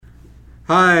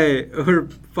Hi, we're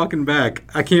fucking back.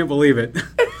 I can't believe it.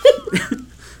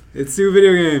 It's Sue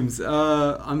Video Games.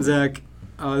 I'm Zach.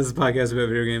 This is a podcast about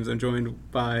video games. I'm joined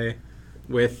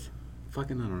with, I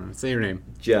don't know, say your name.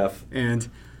 Jeff. And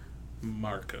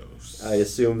Marcos. I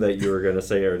assume that you were going to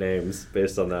say our names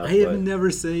based on that. I've never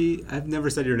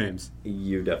said your names.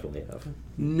 You definitely have.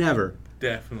 Never.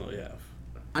 Definitely have.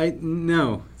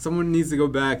 No. Someone needs to go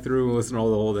back through and listen to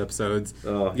all the old episodes.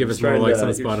 Give us more likes on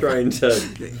You're Spotify. trying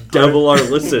to double our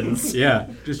listens. Yeah.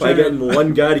 Just by try getting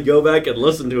one guy to go back and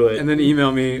listen to it. and then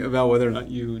email me about whether or not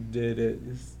you did it.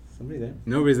 Is somebody there?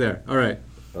 Nobody's there. All right.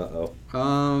 Uh-oh.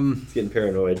 It's getting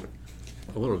paranoid.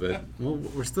 A little bit. Well,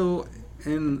 we're still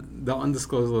in the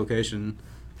undisclosed location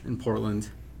in Portland,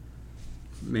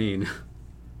 Maine,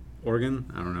 Oregon.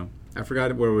 I don't know. I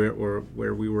forgot where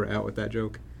we were at with that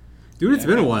joke. Dude, it's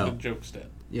been a while. The joke's dead.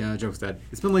 Yeah, joke's dead.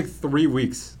 It's been like 3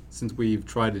 weeks since we've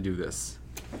tried to do this.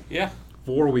 Yeah.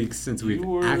 4 weeks since we've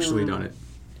actually done it.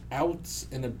 Out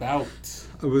and about.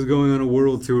 I was going on a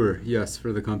world tour, yes,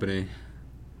 for the company.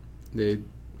 They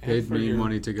paid for me your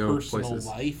money to go personal places.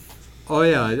 Life. Oh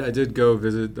yeah, I did go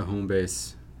visit the home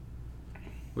base,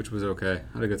 which was okay.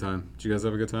 I had a good time. Did you guys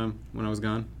have a good time when I was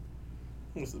gone?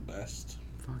 It was the best.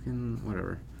 Fucking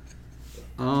whatever.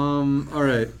 All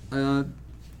right.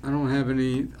 I don't have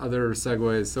any other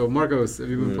segues. So Marcos, have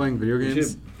you been playing video You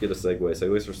games? should get a Segway.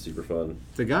 Segways are super fun.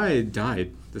 The guy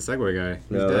died. The Segway guy. He's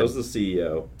No, dead. that was the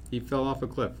CEO. He fell off a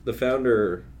cliff. The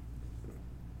founder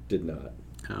did not.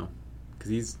 Oh, because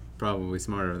he's probably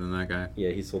smarter than that guy. Yeah,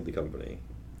 he sold the company,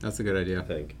 That's a good I idea.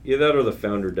 think. Either that or the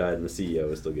founder died and the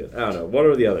CEO is still good. I don't know. One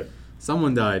or the other.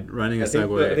 Someone died riding a I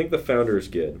think Segway the founder is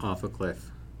good. off a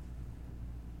cliff.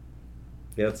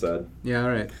 Yeah, that's sad. Yeah, all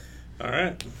right. All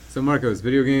right. So Marcos,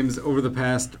 video games over the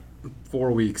past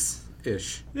 4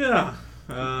 weeks-ish. Yeah.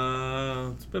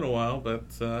 It's been a while, but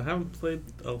I haven't played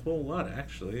a whole lot,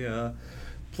 actually.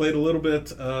 Played a little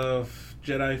bit of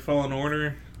Jedi Fallen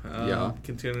Order. Yeah.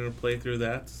 Continuing to play through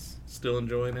that. Still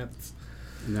enjoying it.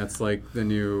 And that's like the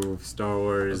new Star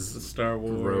Wars. The Star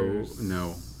Wars.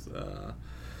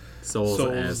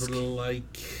 Souls-esque.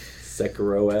 Souls-like.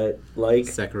 Sekiro-like.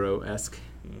 Sekiro-esque.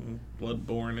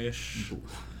 Bloodborne-ish.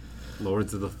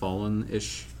 Lords of the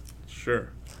Fallen-ish.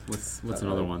 Sure. What's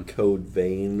another one? Code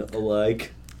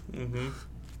Vein-alike. Mm-hmm.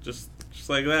 Just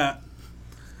like that.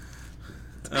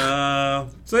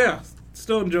 So yeah,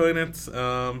 still enjoying it.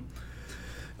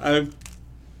 I've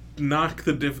knocked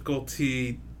the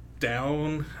difficulty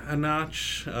down a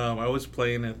notch. I was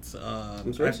playing it.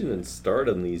 I'm surprised you didn't start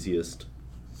on the easiest.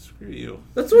 Screw you.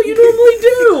 That's what you normally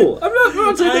do. I'm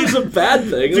not saying it's a bad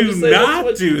thing. Do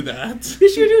not do that.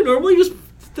 Yes, you do. Normally,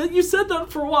 you said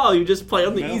that for a while. You just play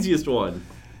on the No. easiest one.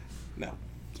 No.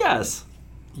 Yes.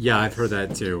 Yeah, I've heard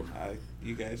that too.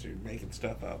 You guys are making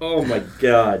stuff up. Oh my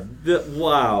god.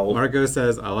 Wow. Marco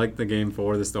says, I like the game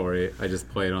for the story. I just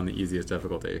play it on the easiest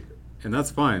difficulty. And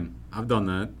that's fine. I've done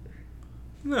that.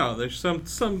 No, there's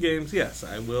some games, yes,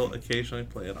 I will occasionally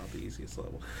play it on the easiest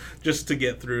level. Just to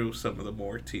get through some of the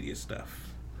more tedious stuff.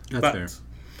 That's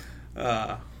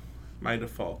fair. My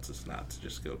default is not to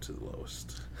just go to the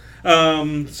lowest.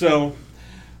 I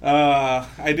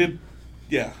did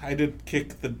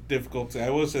kick the difficulty.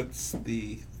 I was at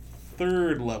the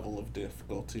 3rd level of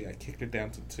difficulty. I kicked it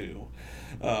down to 2.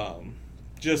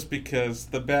 Just because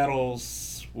the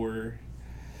battles were...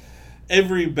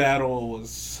 Every battle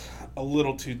was a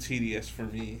little too tedious for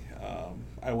me.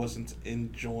 I wasn't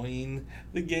enjoying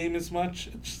the game as much.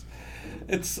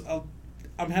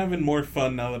 I'm having more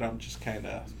fun now that I'm just kind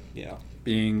of,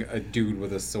 being a dude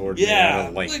with a sword. yeah,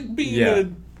 like being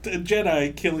a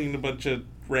Jedi killing a bunch of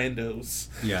randos.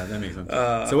 Yeah, that makes sense.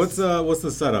 So what's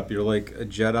the setup? You're like a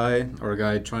Jedi or a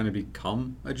guy trying to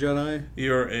become a Jedi?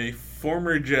 You're a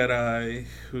former Jedi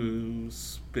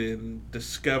who's been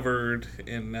discovered,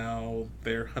 and now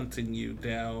they're hunting you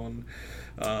down.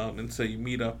 And so you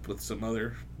meet up with some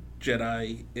other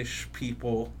Jedi-ish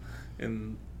people,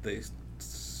 and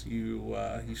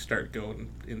you start going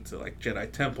into like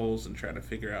Jedi temples and trying to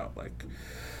figure out like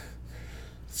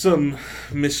some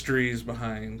mysteries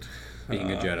behind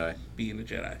Being a Jedi. Being a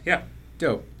Jedi, yeah.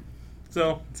 Dope.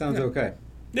 So Sounds okay.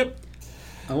 Yep.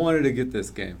 I wanted to get this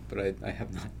game, but I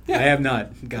have not. Yeah. I have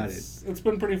not got it. It's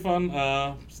been pretty fun.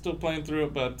 Still playing through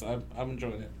it, but I'm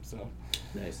enjoying it. So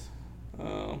Nice.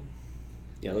 um,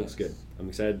 Yeah, it looks good. I'm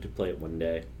excited to play it one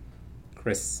day.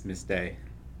 Christmas Day.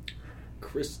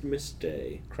 Christmas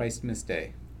Day. Christmas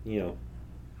Day. You know.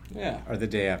 yeah. Or the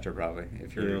day after, probably,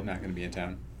 if you're Yeah. not going to be in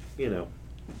town. You know.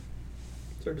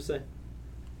 It's hard to say.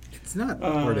 It's not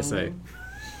hard to say.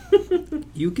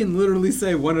 You can literally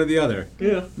say one or the other.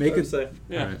 Yeah. Make it say.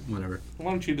 Yeah. All right, whatever.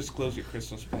 Why don't you disclose your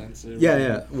Christmas plans?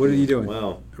 Yeah. What are you doing?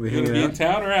 Wow. Are we You gonna hanging be in out?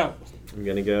 town or out? I'm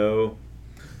gonna go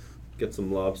get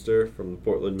some lobster from the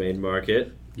Portland Main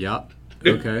Market. Yeah.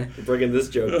 Okay. We're bringing this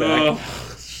joke back.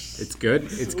 It's good.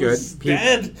 It's It good. was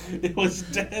dead. It was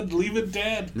dead. Leave it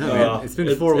dead. No, man. It's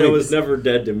been 4 It was weeks. never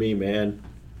dead to me, man.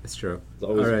 It's true. It's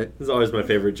always, All right. It's always my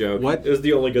favorite joke. What? It was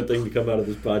the only good thing to come out of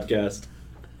this podcast.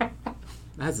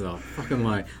 That's a fucking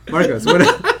lie. Marcos,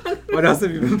 what else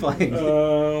have you been playing?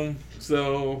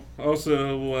 So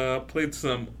also played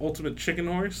some Ultimate Chicken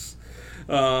Horse.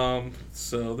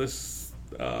 So this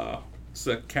it's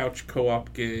a couch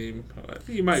co-op game.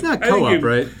 You might. It's not I think co-op,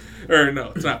 right? Or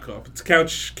no, it's not co-op. It's a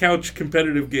couch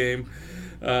competitive game.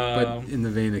 But in the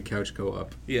vein of couch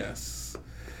co-op. Yes.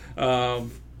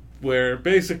 Where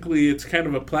basically it's kind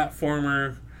of a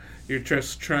platformer. You're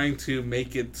just trying to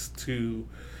make it to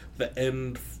the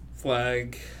end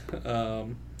flag,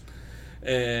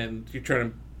 and you're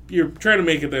trying to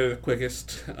make it there the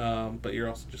quickest, but you're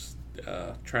also just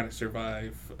trying to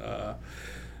survive.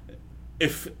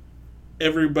 If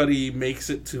everybody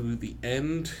makes it to the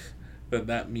end, then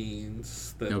that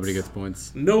means that Nobody gets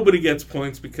points. Nobody gets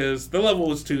points because the level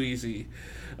was too easy.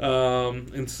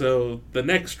 And so the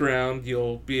next round,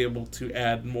 you'll be able to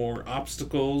add more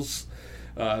obstacles,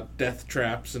 death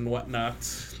traps, and whatnot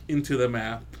into the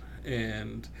map.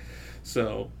 And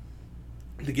so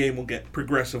the game will get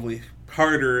progressively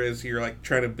harder as you're like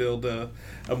trying to build a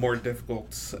more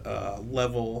difficult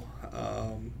level.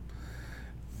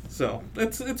 So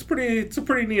it's a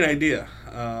pretty neat idea.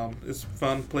 It's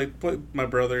fun. Played with my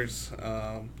brothers.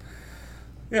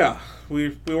 Yeah,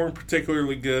 we weren't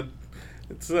particularly good.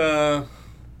 It's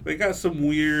they got some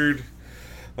weird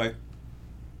like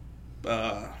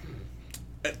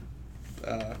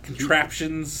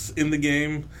contraptions in the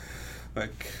game,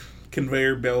 like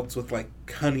conveyor belts with like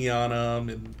honey on them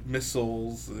and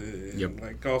missiles and Yep.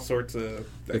 like all sorts of.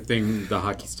 The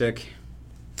hockey stick.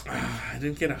 I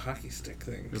didn't get a hockey stick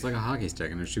thing. There's like a hockey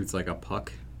stick and it shoots like a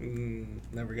puck.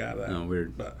 Never got that. Oh,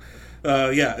 weird. But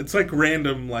yeah, it's like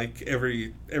random. Like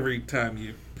every time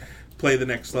you play the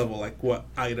next level, like what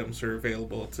items are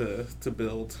available to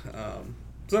build.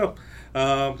 So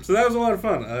that was a lot of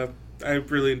fun. I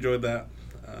really enjoyed that.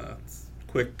 It's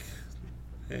quick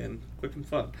and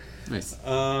fun. Nice.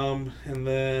 And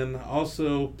then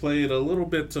also played a little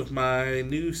bit of my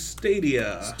new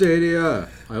Stadia. Stadia.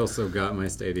 I also got my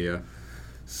Stadia.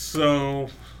 So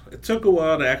it took a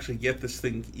while to actually get this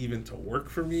thing even to work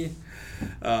for me.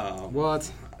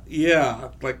 What? Yeah,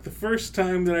 like the first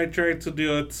time that I tried to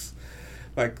do it,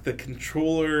 like the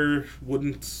controller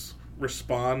wouldn't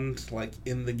respond like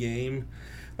in the game.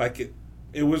 Like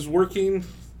it was working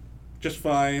just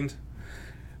fine.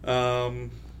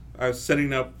 I was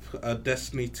setting up a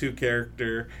Destiny 2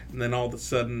 character, and then all of a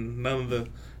sudden, none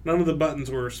of the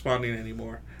buttons were responding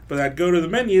anymore. But I'd go to the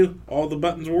menu, all the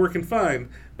buttons were working fine.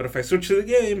 But if I switched to the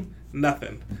game,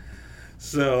 nothing.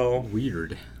 So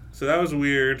Weird. So that was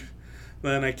weird.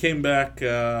 Then I came back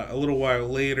a little while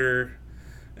later,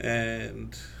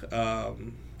 and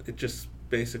it just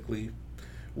basically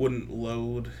wouldn't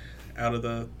load out of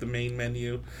the main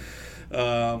menu.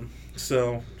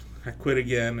 So I quit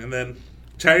again, and then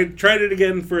tried it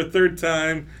again for a third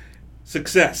time.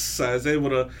 Success. I was able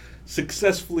to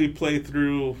successfully play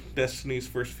through Destiny's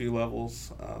first few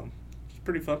levels. It's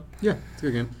pretty fun. Yeah, it's a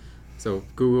good game. So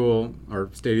Google, or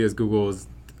Stadia's Google's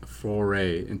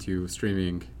foray into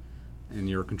streaming, and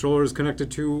your controller is connected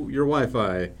to your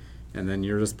Wi-Fi, and then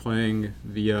you're just playing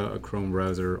via a Chrome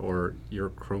browser or your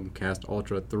Chromecast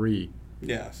Ultra 3.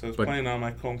 Yeah, so I was playing on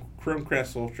my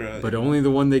Chromecast Ultra. But only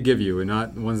the one they give you, and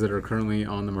not the ones that are currently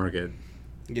on the market.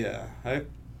 Yeah, I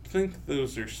think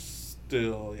those are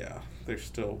still, they're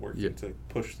still working to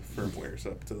push the firmwares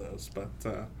up to those. But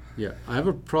yeah, I have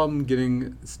a problem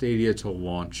getting Stadia to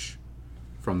launch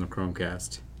from the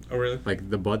Chromecast. Oh, really? Like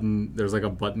the button, there's like a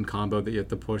button combo that you have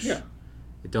to push. Yeah.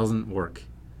 It doesn't work.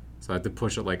 So I have to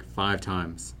push it like 5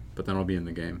 times, but then I'll be in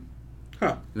the game.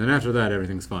 Huh. And then after that,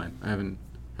 everything's fine. I haven't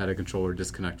had a controller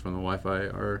disconnect from the Wi-Fi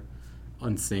or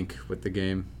unsync with the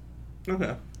game.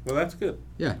 Okay. Well, that's good.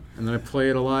 Yeah, and then I play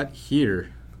it a lot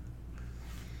here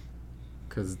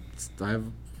because I have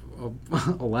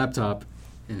a laptop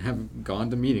and have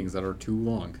gone to meetings that are too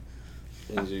long.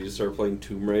 And you just start playing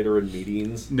Tomb Raider in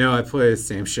meetings. No, I play the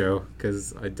same show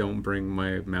because I don't bring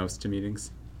my mouse to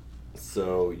meetings.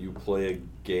 So you play a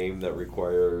game that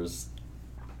requires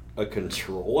a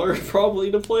controller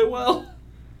probably to play well?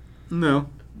 No.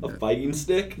 A fighting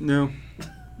stick? No,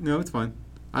 it's fine.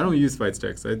 I don't use fight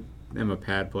sticks. I am a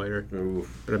pad player.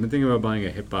 Oof. But I've been thinking about buying a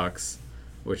hitbox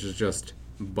which is just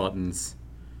buttons.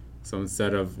 So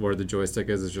instead of where the joystick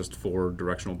is, it's just 4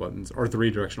 directional buttons or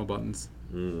 3 directional buttons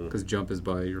because jump is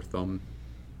by your thumb.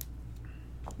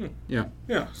 Yeah.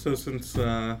 Yeah. So since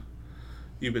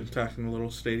you've been talking a little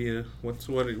Stadia, what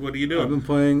are you doing? I've been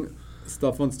playing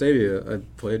stuff on Stadia. I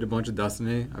played a bunch of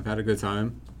Destiny. I've had a good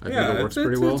time. I think it works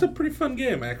pretty well. It's a pretty fun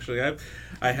game, actually.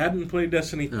 I hadn't played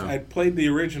Destiny. No. I played the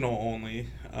original only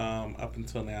up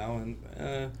until now,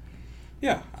 and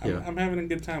I'm having a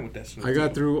good time with Destiny. I got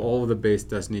 2. through all of the base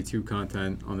Destiny 2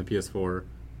 content on the PS4,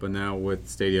 but now with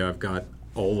Stadia, I've got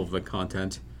all of the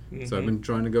content. So I've been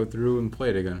trying to go through and play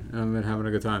it again, and I've been having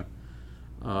a good time.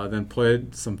 Then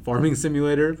played some Farming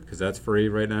Simulator, because that's free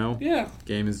right now. Yeah.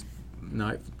 Game is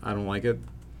not... I don't like it.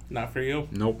 Not for you?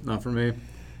 Nope, not for me.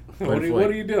 What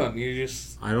are you doing? You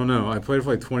just... I don't know. I played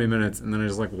for like 20 minutes, and then I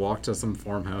just like walked to some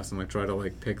farmhouse and like try to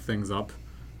like pick things up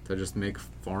to just make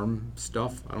farm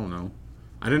stuff. I don't know.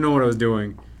 I didn't know what I was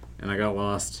doing, and I got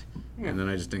lost, and then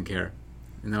I just didn't care.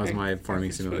 And that was my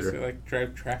Farming Simulator. Supposed to, like,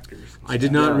 drive tractors. I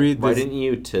did not read this. Why didn't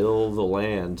you till the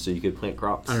land so you could plant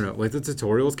crops? I don't know. Like the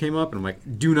tutorials came up, and I'm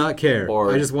like, do not care.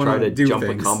 Or I just want try to do jump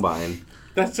things. a combine.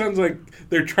 That sounds like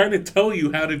they're trying to tell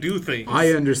you how to do things. I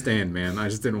understand, man. I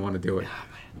just didn't want to do it.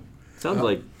 Sounds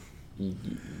like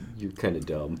you're kind of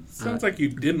dumb. Sounds like you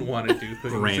didn't want to do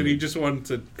things, and you just wanted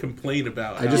to complain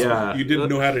about how you didn't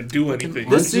know how to do anything.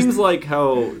 This seems like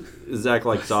how Zach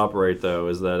likes to operate, though,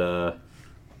 is that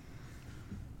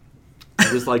he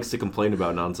just likes to complain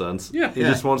about nonsense. Yeah. He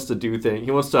just wants to do things.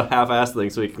 He wants to half-ass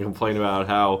things so he can complain about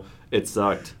how it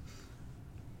sucked.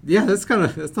 Yeah, that's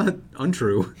not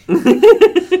untrue.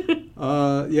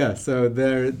 Yeah, so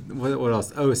there, what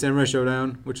else? Oh, Samurai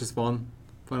Showdown, which is fun.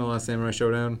 Playing a lot of Samurai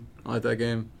Showdown. I like that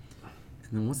game.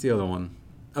 And then what's the other one?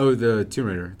 Oh, the Tomb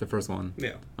Raider, the first one.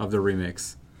 Yeah. Of the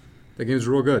remakes. That game's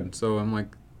real good. So I'm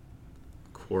like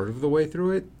a quarter of the way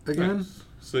through it again. Nice.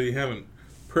 So you haven't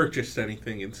purchased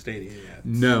anything in Stadia yet?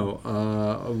 No.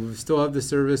 We still have the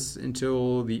service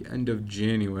until the end of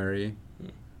January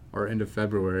or end of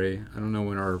February. I don't know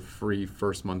when our free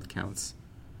first month counts.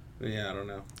 Yeah, I don't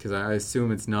know. Because I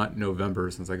assume it's not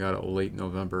November since I got it late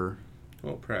November.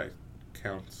 Well, it probably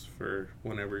counts for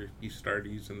whenever you start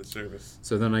using the service.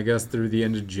 So then I guess through the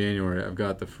end of January, I've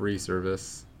got the free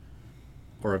service.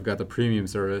 Or I've got the premium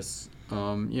service.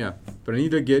 Yeah. But I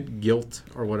need to get Guilt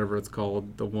or whatever it's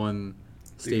called. The one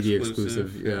Stadia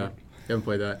exclusive. Yeah. Haven't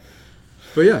played that.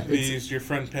 But yeah. Have you used your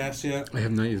friend pass yet? I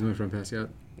have not used my friend pass yet.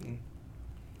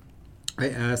 I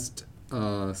asked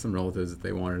some relatives if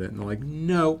they wanted it, and they're like,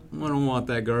 no, I don't want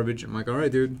that garbage. I'm like, all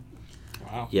right, dude.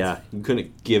 Wow. Yeah, you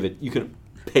couldn't give it. You couldn't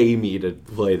pay me to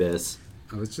play this.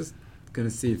 I was just going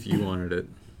to see if you wanted it.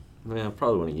 Yeah, I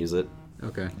probably want to use it.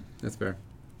 Okay, that's fair.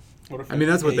 What if I mean,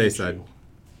 that's what they paid said.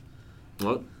 you?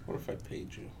 What? What if I paid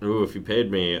you? Ooh, if you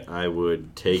paid me, I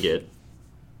would take it.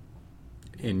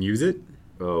 And use it?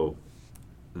 Oh,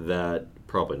 that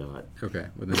probably not. Okay,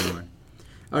 well then never mind.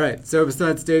 All right, so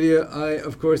besides Stadia, I,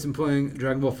 of course, am playing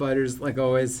Dragon Ball FighterZ, like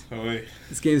always. Oh, wait.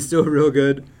 This game's still real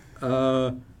good.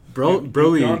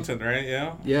 Broly... Johnson, right?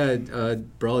 Yeah? Yeah,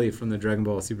 Broly from the Dragon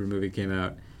Ball Super movie came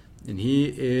out, and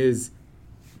he is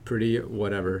pretty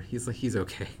whatever. He's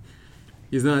okay.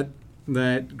 He's not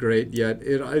that great yet.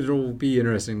 It'll be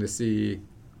interesting to see.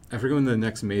 I forget when the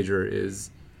next major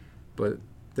is, but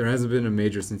there hasn't been a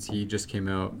major since he just came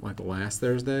out like last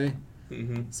Thursday.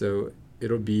 Mm-hmm. So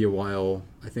it'll be a while,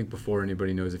 I think, before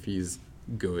anybody knows if he's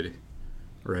good,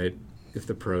 right? If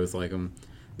the pros like him.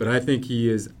 But I think he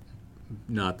is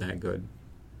not that good.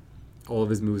 All of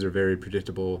his moves are very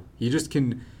predictable. He just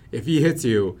can, if he hits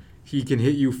you, he can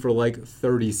hit you for like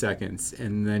 30 seconds,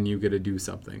 and then you get to do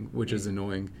something, which is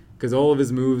annoying. Because all of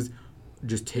his moves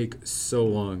just take so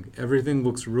long. Everything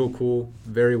looks real cool,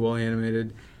 very well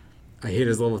animated. I hate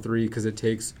his level 3 because it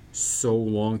takes so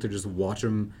long to just watch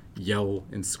him yell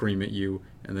and scream at you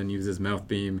and then use his mouth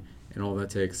beam, and all that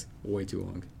takes way too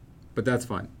long. But that's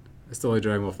fine. I still like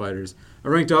Dragon Ball FighterZ. I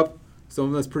ranked up, so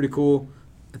that's pretty cool.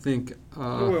 I think...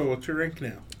 what's your rank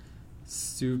now?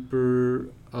 Super...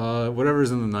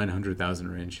 whatever's in the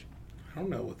 900,000 range. I don't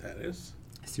know what that is.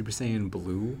 Super Saiyan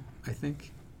Blue, I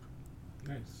think.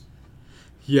 Nice.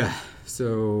 Yeah,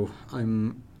 so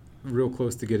I'm real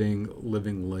close to getting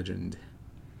Living Legend,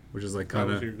 which is like That kind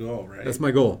was of... your goal, right? That's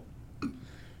my goal.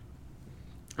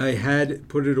 I had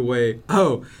put it away.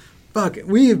 Oh, fuck.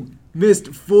 We missed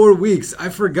 4 weeks. I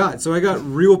forgot. So I got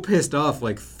real pissed off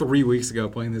like 3 weeks ago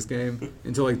playing this game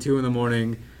until like 2 in the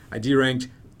morning. I deranked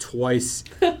twice.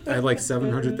 I had like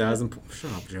 700,000.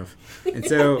 Shut up, Jeff. And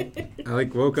so I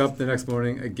like woke up the next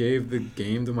morning. I gave the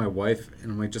game to my wife,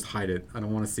 and I'm like, just hide it. I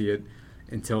don't want to see it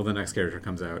until the next character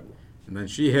comes out. And and then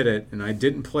she hit it, and I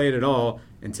didn't play it at all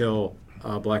until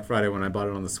Black Friday when I bought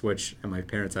it on the Switch at my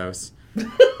parents' house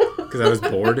because I was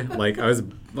bored. Like I was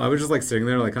just like sitting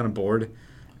there like kind of bored,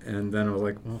 and then I was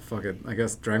like, well, fuck it. I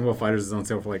guess Dragon Ball FighterZ is on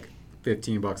sale for like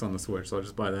 $15 on the Switch, so I'll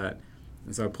just buy that.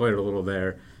 And so I played it a little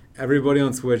there. Everybody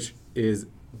on Switch is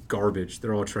garbage.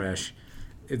 They're all trash.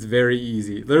 It's very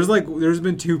easy. There's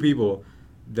been 2 people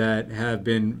that have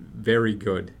been very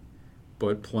good,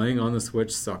 but playing on the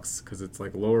Switch sucks because it's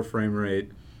like lower frame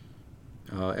rate.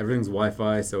 Everything's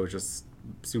Wi-Fi, so it's just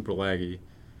super laggy.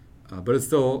 But it's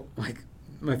still like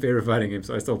my favorite fighting game,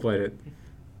 so I still played it.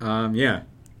 Yeah.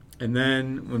 And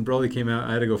then when Broly came out,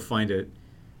 I had to go find it.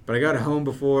 But I got home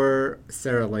before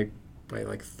Sarah by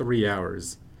 3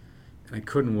 hours. And I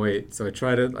couldn't wait. So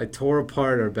I tore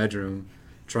apart our bedroom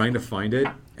trying to find it,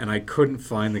 and I couldn't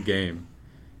find the game.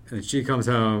 And then she comes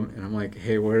home, and I'm like,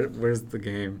 hey, where's the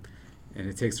game? And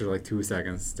it takes her like 2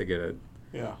 seconds to get it.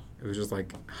 Yeah. It was just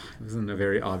like, it was in a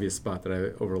very obvious spot that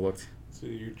I overlooked. So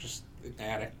you're just an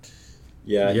addict.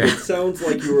 Yeah, it sounds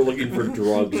like you were looking for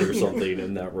drugs or something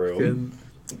in that room. And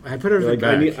I put everything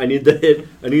back. I need the hit.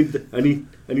 I need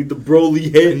the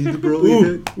Broly hit. I need the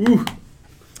Broly hit. Ooh.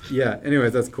 Yeah,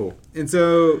 anyways, that's cool. And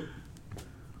so,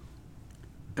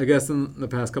 I guess in the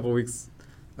past couple of weeks,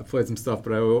 I've played some stuff,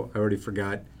 but I already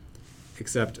forgot.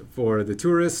 Except for The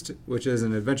Tourist, which is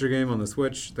an adventure game on the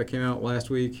Switch that came out last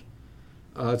week.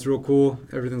 It's real cool.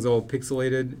 Everything's all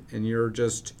pixelated, and you're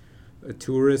just a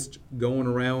tourist going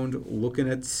around looking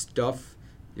at stuff.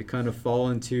 You kind of fall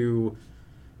into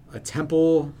a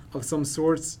temple of some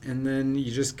sorts, and then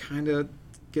you just kind of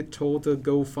get told to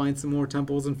go find some more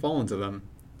temples and fall into them.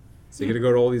 So you get to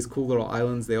go to all these cool little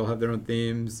islands. They all have their own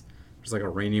themes. There's like a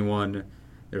rainy one.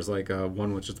 There's like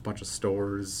one with just a bunch of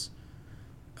stores,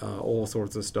 all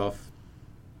sorts of stuff.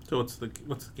 So what's the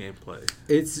gameplay?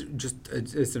 It's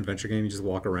an adventure game. You just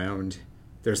walk around.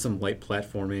 There's some light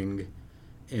platforming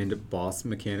and boss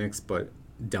mechanics, but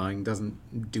dying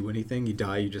doesn't do anything. You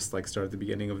die, you just like start at the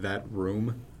beginning of that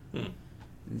room. And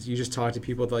you just talk to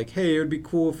people like, hey, it would be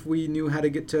cool if we knew how to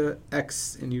get to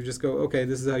X, and you just go, okay,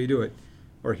 this is how you do it.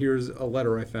 Or here's a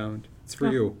letter I found. It's for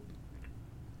you.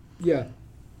 Yeah.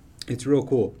 It's real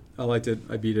cool. I liked it.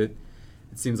 I beat it.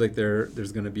 It seems like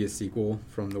there's going to be a sequel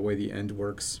from the way the end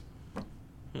works.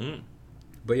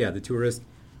 But yeah, The Tourist,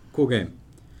 cool game.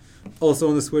 Also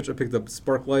on the Switch, I picked up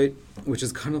Sparklight, which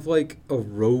is kind of like a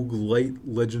roguelite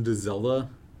Legend of Zelda.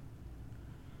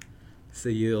 So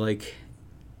you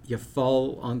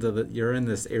fall onto you're in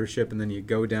this airship, and then you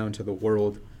go down to the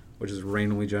world, which is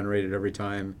randomly generated every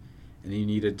time, and you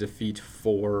need to defeat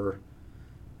 4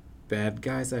 bad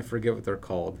guys. I forget what they're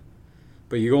called.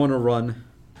 But you go on a run,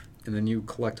 and then you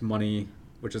collect money,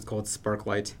 which is called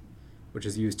Sparklight, which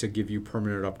is used to give you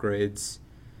permanent upgrades.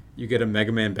 You get a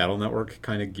Mega Man Battle Network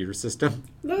kind of gear system,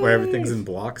 where everything's in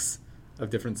blocks of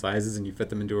different sizes, and you fit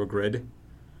them into a grid.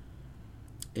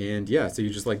 And yeah, so you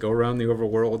just go around the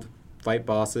overworld, fight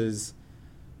bosses,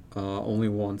 only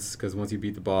once, because once you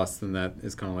beat the boss, then that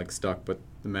is kind of stuck, but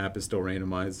the map is still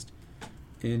randomized.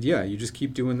 And yeah, you just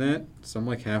keep doing that. So I'm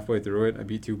halfway through it. I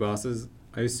beat 2 bosses.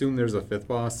 I assume there's a 5th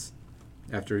boss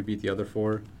after we beat the other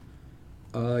 4.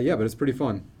 Yeah, but it's pretty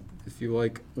fun. If you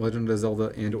like Legend of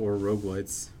Zelda and or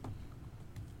roguelites.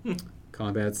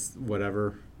 Combat's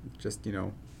whatever. Just,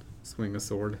 swing a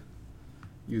sword.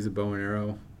 Use a bow and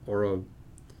arrow. Or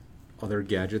other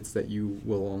gadgets that you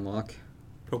will unlock.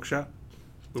 Poke shot?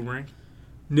 Boomerang?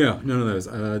 No, none of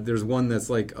those. There's one that's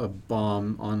like a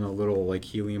bomb on a little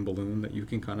helium balloon that you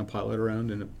can kind of pilot around,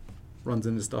 and it runs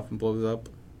into stuff and blows up.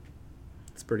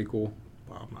 It's pretty cool.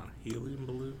 Bomb on a helium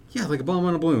balloon? Yeah, like a bomb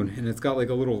on a balloon, and it's got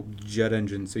a little jet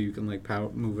engine, so you can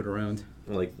move it around.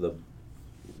 Like the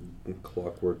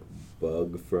clockwork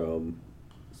bug from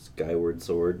Skyward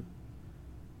Sword.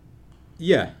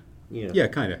 Yeah. Yeah. Yeah,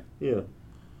 kind of. Yeah.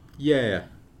 Yeah.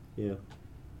 Yeah.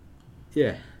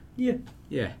 Yeah. Yeah.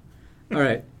 Yeah. All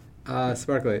right.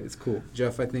 Sparklight, it's cool.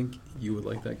 Jeff, I think you would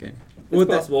like that game. It's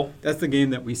possible. That's the game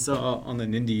that we saw on the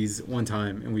Nindies one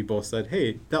time, and we both said,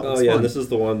 hey, that looks fun. Oh, yeah, fun. this is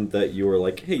the one that you were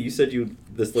like, hey, you said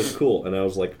this looked cool. And I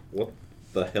was like, what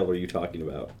the hell are you talking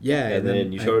about? Yeah. And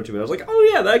then you showed it to me, and I was like,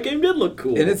 oh, yeah, that game did look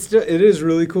cool. And it is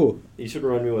really cool. You should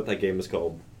remind me what that game is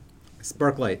called.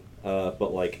 Sparklight.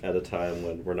 But at a time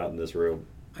when we're not in this room.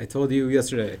 I told you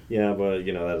yesterday. Yeah, but,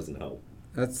 that doesn't help.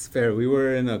 That's fair. We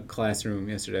were in a classroom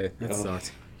yesterday. That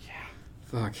sucked. Yeah.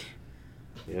 Fuck.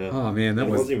 Yeah. Oh, man, that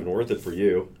wasn't even worth it for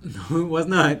you. No, it was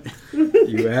not.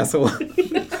 You asshole.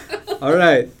 All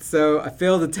right, so I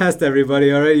failed the test,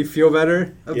 everybody. All right, you feel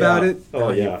better about it?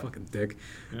 Oh, yeah. You fucking dick.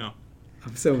 Yeah.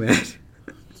 I'm so mad.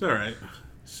 It's all right.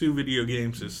 Sue Video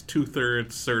Games is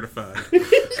 2/3 certified.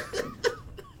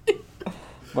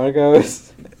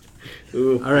 Marcos.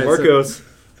 Ooh, All right, Marcos.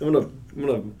 I'm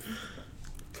gonna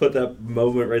put that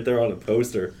moment right there on a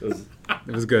poster. It was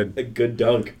It was good. a good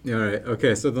dunk. All right.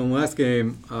 Okay. So the last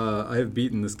game, I have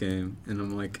beaten this game, and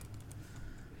I'm like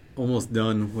almost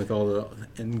done with all the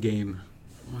end game.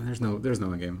 Well, there's no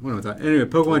end game. What am I talking? Anyway,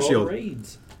 Pokemon All Shield.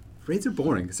 Raids. Raids are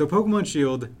boring. So Pokemon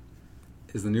Shield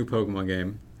is the new Pokemon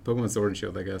game. Pokemon Sword and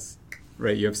Shield, I guess.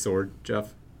 Right. You have Sword,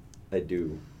 Jeff, I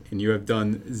do. and you have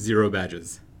done 0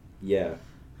 badges. Yeah.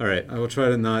 All right. I will try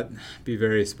to not be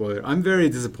very spoiler. I'm very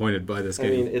disappointed by this I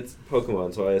game. mean, it's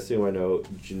Pokemon, so I assume I know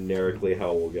generically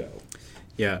how it will go.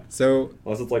 Yeah. So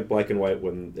Unless it's like Black and White,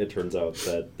 when it turns out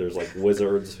that there's like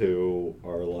wizards who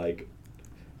are like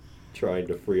trying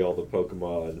to free all the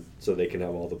Pokemon so they can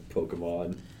have all the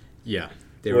Pokemon. yeah.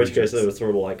 In which case it was sort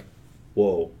of like,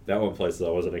 whoa, that one places I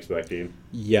wasn't expecting.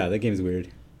 Yeah, that game's weird.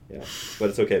 Yeah,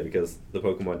 but it's okay because the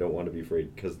Pokemon don't want to be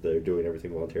freed because they're doing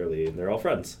everything voluntarily and they're all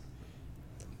friends.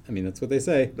 I mean, that's what they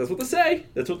say. That's what they say.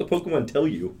 That's what the Pokemon tell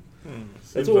you. That's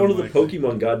Seems what one of the unlikely.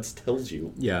 Pokemon gods tells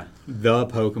you. Yeah, the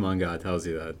Pokemon God tells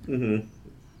you that. Mm-hmm.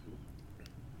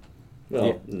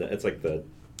 Well, no, it's like the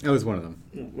That was one of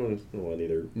them. well,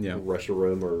 either Yeah.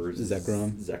 Reshiram or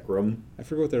Zekrom. Zekrom. I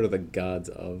forget what they're the gods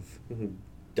of.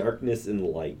 Darkness and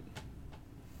light.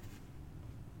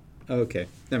 Okay,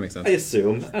 that makes sense. I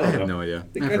assume. I I don't have know. no idea. I I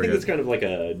think forget. it's kind of like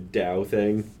a Tao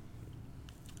thing.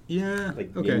 Yeah.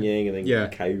 Like okay. Yin Yang, and then Yeah.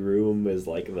 Kairoom is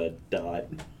like the dot.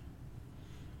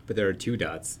 But there are 2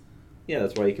 dots. Yeah,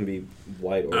 that's why you can be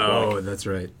white or Oh, black. that's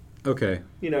right. Okay,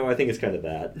 You know, I think it's kind of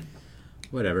that.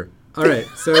 whatever. All right,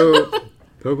 so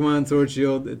Pokemon Sword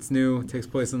Shield, it's new. It takes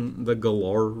place in the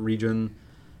Galar region.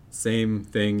 Same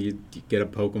thing. You get a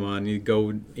Pokemon. You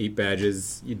go 8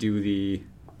 badges. You do the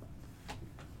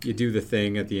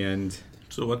thing at the end.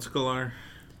 So what's Galar?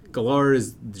 Galar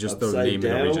is just the Upside name of the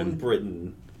down region.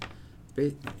 Britain.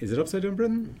 Is it upside down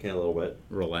Britain? Okay, a little bit.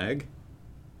 Relag?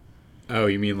 Oh,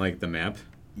 you mean like the map?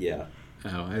 Yeah.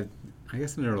 Oh, I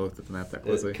guess I never looked at the map that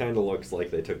closely. It kind of looks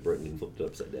like they took Britain and flipped it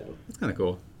upside down. That's kind of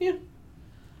cool. Yeah.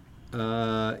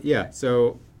 Yeah.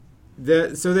 So,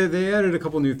 they added a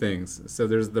couple new things. So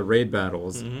there's the raid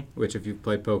battles, Mhm. which if you've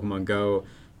played Pokemon Go,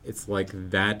 it's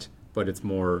like that, but it's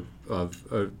more of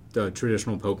the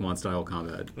traditional Pokemon style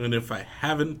combat. And if I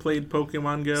haven't played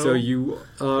Pokemon Go, So you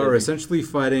are essentially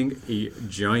fighting a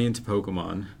giant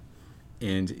Pokemon,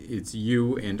 and it's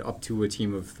you and up to a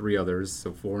team of 3 others,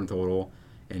 so 4 in total,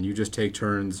 and you just take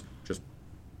turns just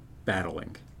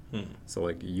battling. So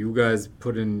like you guys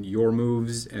put in your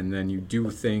moves, and then you do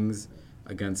things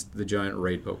against the giant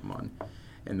raid Pokemon.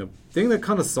 And the thing that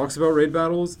kind of sucks about raid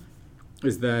battles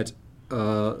is that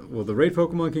the raid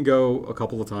Pokemon can go a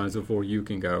couple of times before you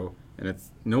can go, and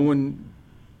no one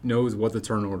knows what the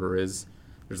turn order is.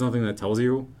 There's nothing that tells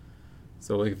you.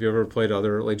 So like if you ever played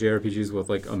other like JRPGs with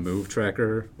like a move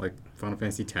tracker, like Final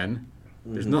Fantasy X,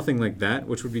 there's nothing like that,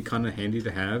 which would be kind of handy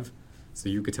to have, so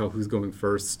you could tell who's going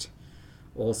first,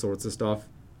 all sorts of stuff.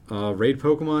 Raid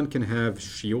Pokemon can have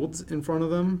shields in front of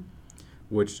them,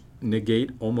 which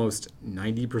negate almost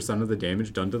 90% of the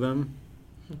damage done to them,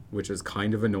 which is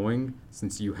kind of annoying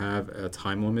since you have a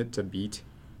time limit to beat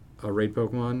a raid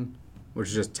Pokemon, which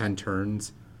is just 10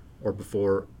 turns, or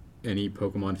before any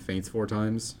Pokemon faints 4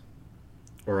 times.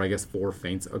 Or I guess 4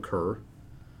 faints occur.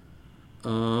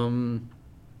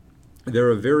 There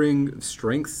are varying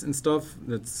strengths and stuff.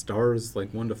 That's stars,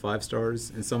 like 1 to 5 stars.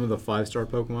 And some of the 5-star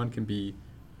Pokemon can be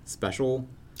special.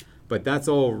 But that's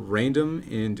all random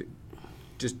and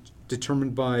just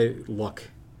determined by luck.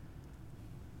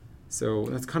 So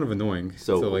that's kind of annoying.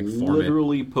 So like farm it.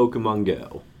 literally Pokemon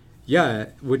Go. Yeah,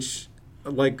 which,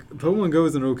 like, Pokemon Go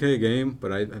is an okay game,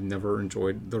 but I've never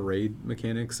enjoyed the raid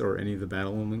mechanics or any of the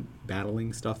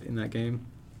battling stuff in that game.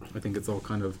 I think it's all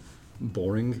kind of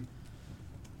boring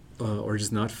or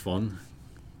just not fun.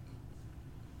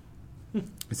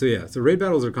 So yeah, so raid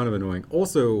battles are kind of annoying.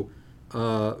 Also,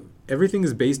 everything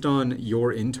is based on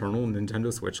your internal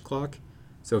Nintendo Switch clock.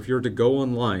 So if you're to go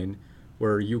online,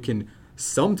 where you can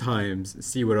sometimes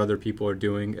see what other people are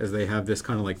doing, as they have this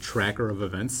kind of like tracker of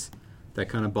events that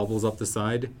kind of bubbles up the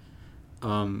side.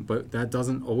 But that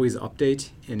doesn't always update,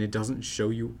 and it doesn't show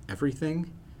you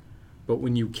everything. But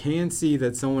when you can see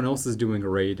that someone else is doing a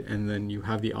raid, and then you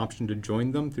have the option to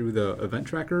join them through the event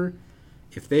tracker,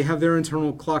 if they have their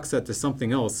internal clock set to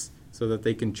something else so that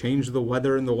they can change the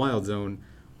weather in the wild zone,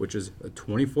 which is a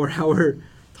 24-hour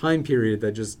time period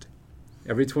that just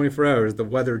every 24 hours the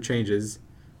weather changes,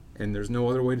 and there's no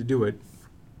other way to do it,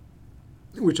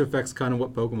 which affects kind of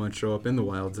what Pokemon show up in the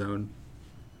wild zone.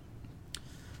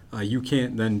 You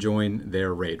can't then join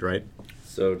their raid, right?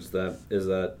 So is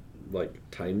that like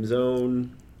time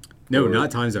zone No, Or-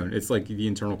 not time zone. It's like the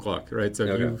internal clock, right? So if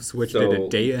Okay. you switched it a So-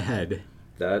 day ahead.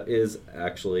 That is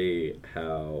actually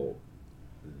how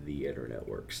the internet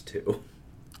works too.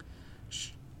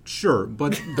 Sure,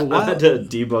 but the I had wild,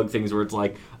 to debug things where it's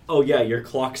like, oh yeah, your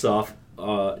clock's off,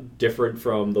 different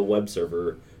from the web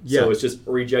server. Yeah. So it's just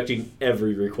rejecting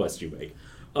every request you make.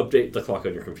 Update the clock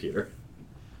on your computer.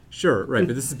 sure, right?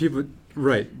 But this is people,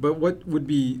 right? But what would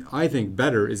be, I think,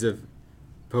 better is if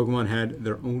Pokemon had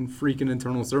their own freaking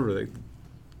internal server that,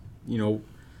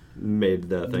 Made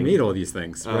that thing. made all these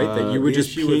things, right? That you would the just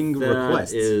issue with ping that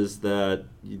requests. Is that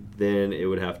then it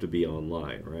would have to be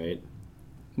online, right?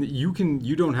 You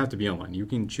don't have to be online. You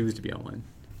can choose to be online.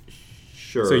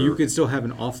 Sure. So you could still have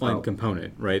an offline Oh.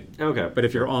 component, right? Okay. But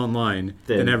if you're online,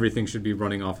 then Then- everything should be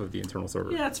running off of the internal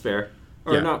server. Yeah, that's fair.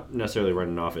 Or Yeah. not necessarily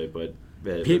running off it, but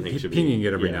Pinging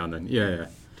it every now and then. Yeah.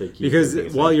 to keep Because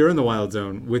everything while safe. you're in the wild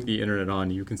zone with the internet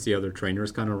on, you can see other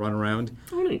trainers kind of run around.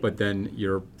 Oh, neat. But then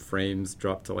your frames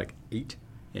drop to like 8,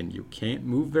 and you can't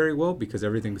move very well because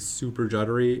everything's super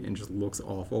juddery and just looks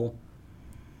awful.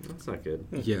 That's not good.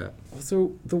 Yeah.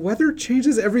 Also, the weather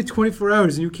changes every 24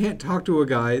 hours, and you can't talk to a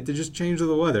guy to just change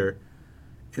the weather.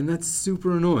 And that's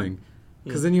super annoying.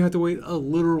 Because then you have to wait a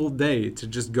literal day to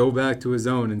just go back to a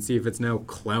zone and see if it's now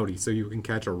cloudy so you can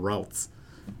catch a Ralts.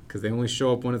 Because they only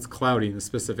show up when it's cloudy in a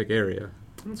specific area.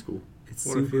 That's cool. It's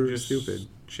What if you super just stupid.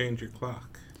 change your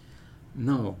clock?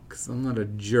 No, because I'm not a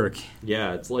jerk.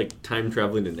 Yeah, it's like time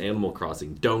traveling in Animal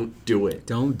Crossing. Don't do it.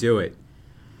 Don't do it.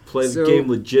 Play So- the game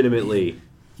legitimately.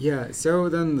 Yeah, so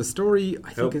then the story,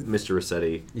 I Oh, think is... Mr.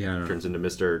 Rossetti Yeah, I don't know. turns into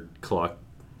Mr. Clock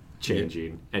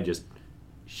changing and just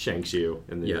shanks you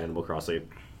in the Yeah. Animal Crossing.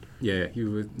 Yeah, he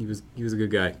was a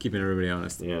good guy, keeping everybody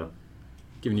honest. Yeah,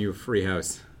 Giving you a free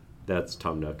house. that's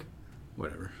Tom Nook.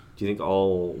 Whatever. Do you think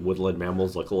all woodland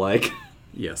mammals look alike?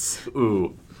 Yes.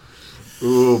 Ooh.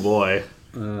 Ooh, boy.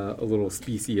 A little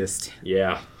speciest.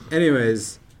 Yeah.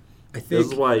 Anyways, I This think...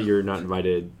 is why you're not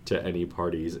invited to any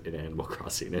parties in Animal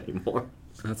Crossing anymore.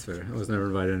 That's fair. I was never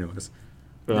invited anyways.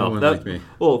 No Well, one that- liked me.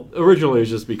 Well, originally it was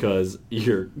just because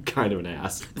you're kind of an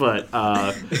ass, but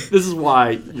this is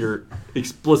why you're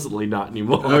explicitly not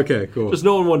anymore. Okay, cool. Just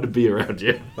no one wanted to be around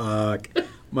you. Fuck.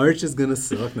 March is gonna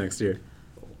suck next year.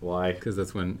 Why? Because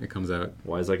that's when it comes out.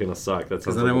 Why is that gonna suck? That Because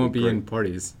sounds then like I it'd won't be great. in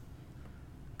parties.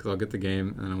 Because I'll get the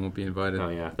game and I won't be invited. Oh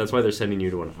yeah, that's why they're sending you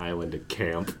to an island to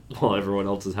camp while everyone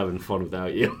else is having fun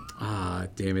without you. Ah,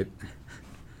 damn it.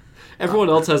 Everyone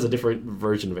else has a different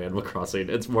version of Animal Crossing.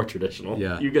 It's more traditional.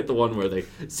 Yeah. You get the one where they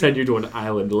send you to an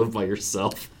island to live by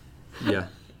yourself. Yeah.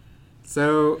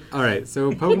 So, alright.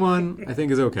 So, Pokemon, I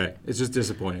think, is okay. It's just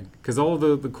disappointing. Because all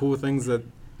the cool things that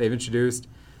they've introduced,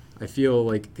 I feel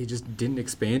like they just didn't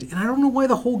expand. And I don't know why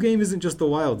the whole game isn't just the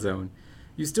Wild Zone.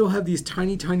 You still have these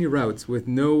tiny, tiny routes with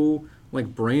no,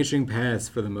 like, branching paths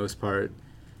for the most part.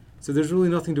 So there's really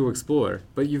nothing to explore.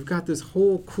 But you've got this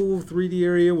whole cool 3D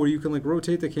area where you can, like,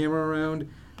 rotate the camera around,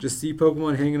 just see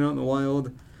Pokemon hanging out in the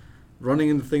wild, running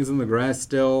into things in the grass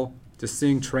still, just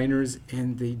seeing trainers,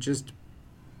 and they just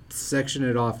section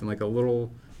it off in, like, a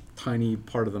little tiny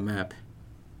part of the map.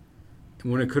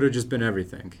 And when it could have just been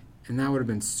everything. And that would have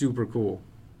been super cool.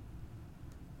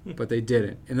 But they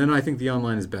didn't. And then I think the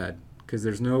online is bad. Because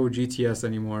there's no GTS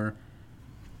anymore.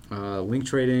 Link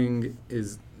trading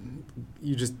is...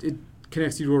 it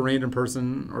connects you to a random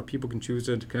person, or people can choose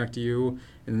to connect to you,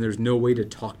 and then there's no way to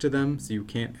talk to them, so you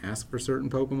can't ask for certain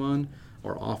Pokemon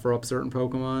or offer up certain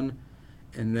Pokemon.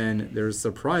 And then there's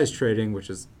surprise trading, which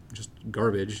is just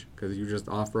garbage, because you just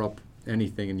offer up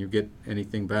anything and you get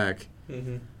anything back.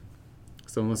 Mm-hmm.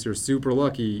 So unless you're super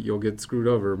lucky, you'll get screwed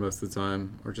over most of the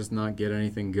time, or just not get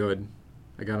anything good.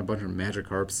 I got a bunch of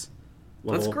Magikarps.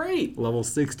 That's great. Level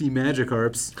 60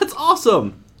 Magikarps. That's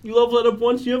awesome. You level it up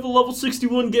once, you have a level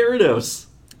 61 Gyarados.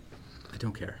 I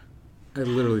don't care. I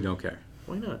literally don't care.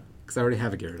 Why not? Because I already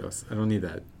have a Gyarados. I don't need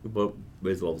that. But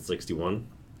is level 61?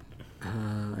 I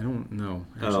don't know,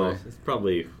 actually. Oh, it's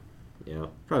probably, yeah.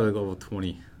 Probably level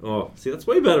 20. Oh, see, that's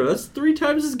way better. That's 3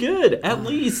 times as good, at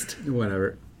least.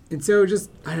 Whatever. And so just,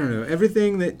 I don't know,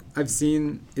 everything that I've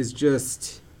seen is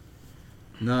just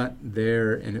not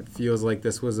there, and it feels like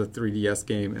this was a 3DS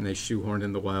game and they shoehorned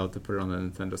in the wild to put it on the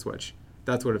Nintendo Switch.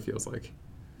 That's what it feels like.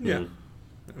 Yeah. Mhm.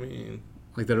 I mean,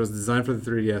 Like that it was designed for the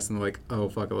 3DS and they're like, oh,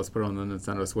 fuck it, let's put it on the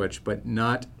Nintendo Switch, but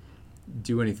not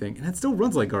do anything. And it still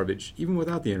runs like garbage, even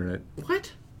without the internet.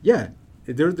 What? Yeah.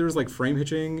 There's like frame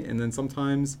hitching, and then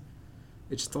sometimes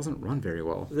it just doesn't run very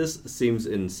well. This seems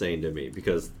insane to me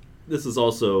because this is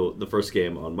also the first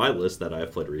game on my list that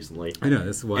I've played recently. I know,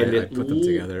 this is why And I put them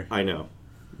together. I know.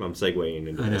 I'm segueing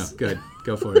into I know, this. good.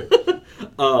 Go for it.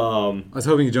 I was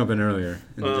hoping you'd jump in earlier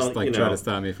and Well, just like you try know. to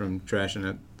stop me from trashing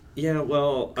it. Yeah,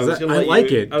 well, I 'Cause was going I to let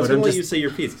like you, it, I was but going I'm to let you just- say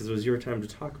your piece because it was your time to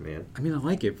talk, man. I mean, I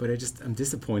like it, but I'm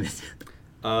disappointed.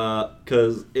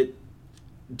 Because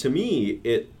to me,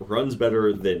 it runs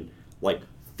better than, like,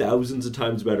 thousands of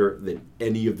times better than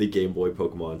any of the Game Boy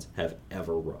Pokemons have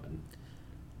ever run.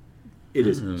 It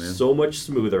is I don't know, man. so much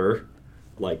smoother,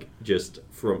 like, just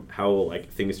from how, like,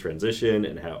 things transition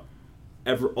and how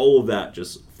all of that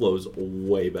just flows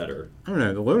way better. I don't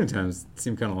know. The loading times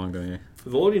seem kind of long to me.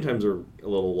 The loading times are a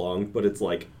little long, but it's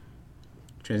like,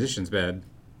 Transition's bad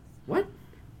what?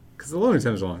 because the loading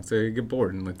times are long, so you get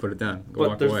bored and like put it down, go But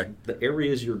walk away. the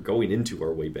areas you're going into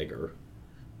are way bigger.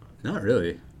 Not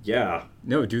really. Yeah.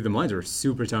 No, dude, the mines are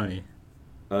super tiny.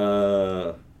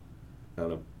 I don't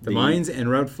know. The mines and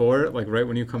Route 4, like right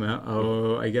when you come out.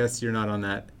 Oh, I guess you're not on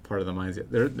that part of the mines yet.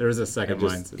 There's a I second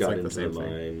just mines. It's got like the into same the thing.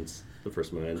 mines, the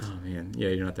first mines. Oh man, yeah,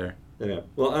 you're not there. Yeah.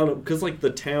 Well, I don't know, because like the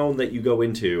town that you go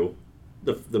into,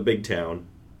 the big town,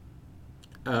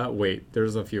 Wait,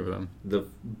 there's a few of them. the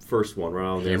first one right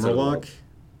on the inside of the Hammerlock. wall.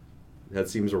 That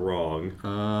seems wrong.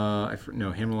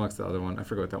 No, Hammerlock's the other one. I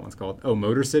forget what that one's called. Oh,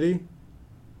 Motor City.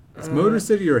 It's Uh, Motor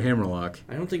City or Hammerlock.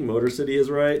 I don't think Motor City is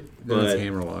right, Then but it's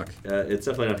Hammerlock. it's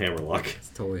definitely not Hammerlock. It's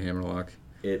totally Hammerlock.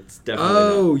 It's definitely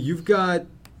Oh, not. you've got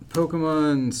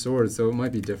Pokemon Sword, so it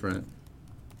might be different.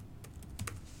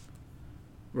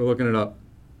 We're looking it up.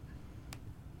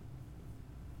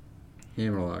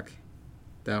 Hammerlock.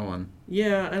 That one.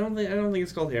 Yeah, I don't think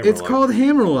it's called Hammerlock. It's called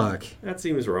Hammerlock. That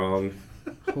seems wrong.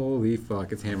 Holy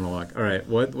fuck, it's Hammerlock. All right,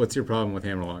 what's your problem with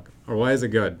Hammerlock? Or why is it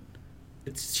good?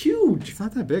 It's huge. It's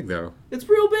not that big though. It's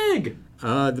real big.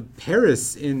 The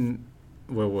Paris in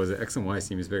what was it? X and Y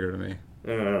seems bigger to me. I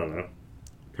don't know.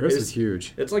 Paris It's- is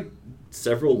huge. It's like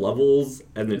several levels,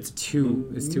 and it's It's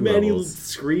two many levels.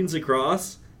 screens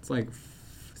across. It's like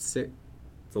six.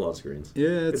 It's a lot of screens. Yeah,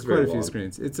 it's It's quite a very few long.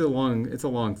 screens. It's a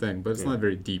long thing, but it's Yeah. not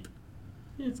very deep.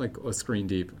 Yeah. It's like a screen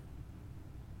deep,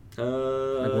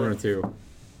 like one or two.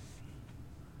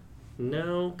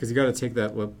 No. Because you got to take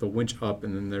the winch up,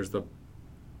 and then there's the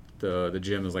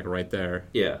gym is like right there,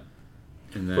 Yeah,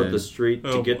 and then but the street to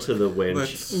Oh, get boy. to the winch.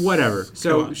 Let's- whatever. Come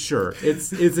So on. sure,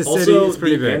 it's a city. Also, It's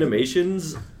pretty the big.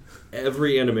 animations.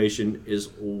 Every animation is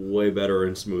way better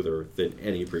and smoother than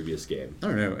any previous game. I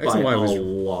don't know. X By and Y a was.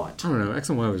 lot. I don't know. X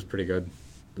and Y was pretty good.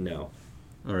 No.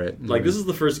 All right. Like, this is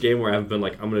the first game where I haven't been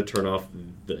like, I'm going to turn off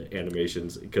the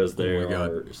animations because they Oh my God.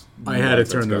 are. I had to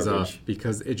nonsense turn those garbage. off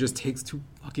because it just takes too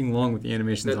fucking long with the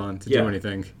animations That- on to yeah. do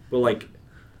anything. But like,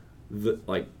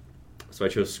 so I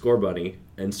chose Score Bunny,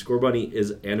 and Score Bunny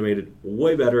is animated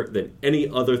way better than any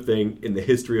other thing in the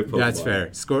history of Pokemon. That's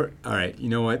fair. Score. All right. You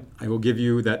know what? I will give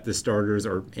you that the starters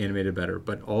are animated better,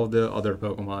 but all the other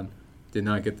Pokemon did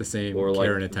not get the same Or like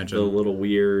care and attention. the little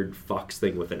weird fox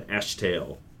thing with an ash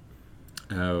tail.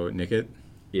 Oh, Nickit.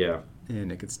 Yeah, Yeah,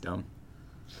 Nickit's dumb.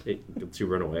 it lets you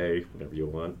run away whenever you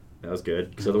want. That was good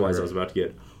because Oh, otherwise I right. was about to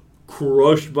get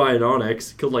crushed by an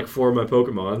Onix. Killed like 4 of my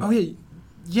Pokemon. Oh yeah,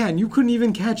 yeah, and you couldn't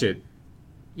even catch it.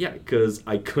 Yeah, because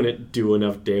I couldn't do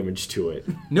enough damage to it,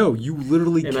 No, you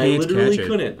literally and can't I literally catch it.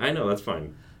 couldn't. I know that's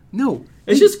fine. No,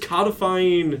 It's just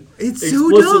codifying it's so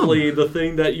explicitly dumb. the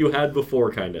thing that you had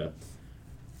before, kind of.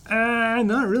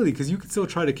 Not really, because you could still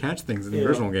try to catch things in the Yeah,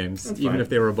 original games, that's even fine. if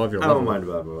they were above your I level. don't mind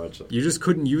about it much. You just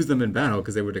couldn't use them in battle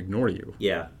because they would ignore you.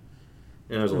 Yeah.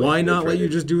 And I was like, Why not try let you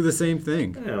to- just do the same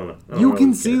thing? I don't know. I don't You really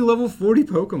can care. see level 40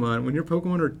 Pokemon when your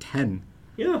Pokemon are 10,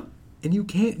 Yeah. and you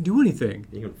can't do anything.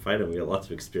 You can fight them. We got lots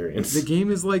of experience. The game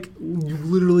is like, you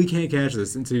literally can't catch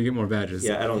this until you get more badges.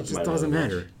 Yeah, I don't It just mind doesn't that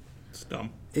much. matter. It's dumb.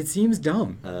 It seems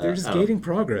dumb. They're just I don't- gating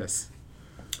progress.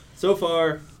 So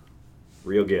far,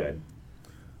 real good.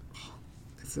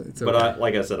 It's But okay.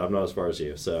 like I said, I'm not as far as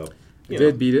you. So I you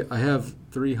did know. beat it. I have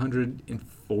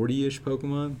 340-ish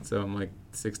Pokemon, so I'm like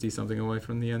 60-something away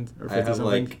from the end, or I have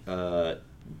 50-something. like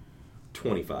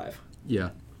 25.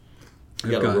 Yeah.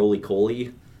 You got a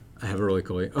roly-coly. I have a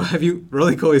Roly-Coly. Oh, have you?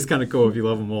 Roly-Coly's kind of cool if you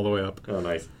level them all the way up. Oh,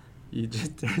 nice. You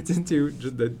just turns into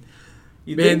just the...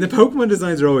 You'd Man, the think, Pokemon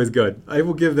designs are always good. I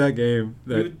will give that game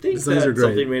you that would think designs that are great.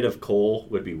 something made of coal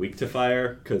would be weak to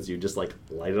fire because you just like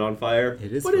light it on fire.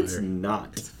 It is but it's fire. not.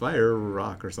 It's fire,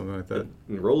 rock, or something like that.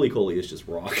 Roly-coly is just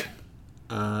rock.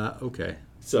 Okay.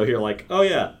 So you're like, oh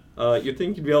yeah, you'd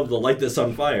think you'd be able to light this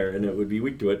on fire and it would be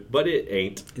weak to it, but it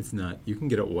ain't. It's not. You can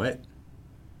get it wet.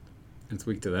 It's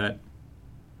weak to that.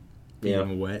 Yeah.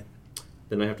 Being wet.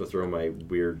 Then I have to throw my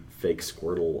weird fake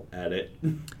Squirtle at it.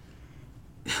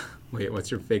 Wait,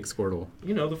 what's your fake Squirtle?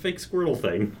 You know, the fake Squirtle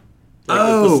thing. Like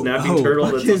Oh, the snapping turtle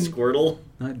that's a fucking- Squirtle?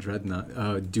 Not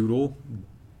Dreadnought. Doodle?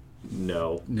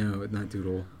 No. No, not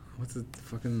Doodle. What's the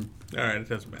fucking... All right, it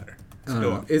doesn't matter. I Let's don't go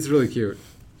know. on. It's really cute.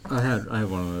 I had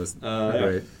one of those. Yeah.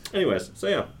 Great. Anyways, so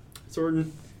yeah,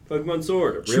 Pokemon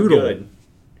Sword, real Choodle. good.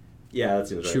 Yeah, that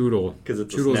seems right. Choodle. Because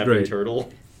it's a Choodle's snapping great.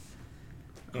 turtle.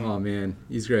 Oh man,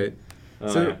 he's great.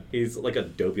 So- He's like a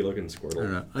dopey looking I Squirtle.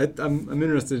 don't know. I'm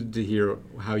interested to hear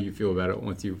how you feel about it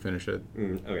once you finish it.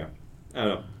 Okay. I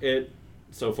don't know.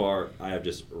 So far, I have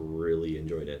just really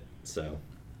enjoyed it. So,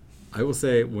 I will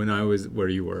say, when I was where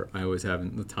you were, I was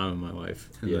having the time of my life,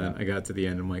 and Yeah. then I got to the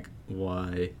end. I'm like,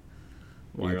 why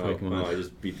you're like, Pokemon? I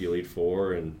just beat the Elite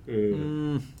Four, and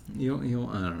You'll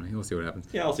I don't know. You'll see what happens.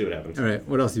 yeah, I'll see what happens. All right,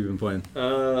 what else have you been playing?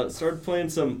 Started playing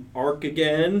some Ark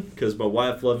again because my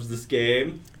wife loves this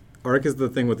game. Ark is the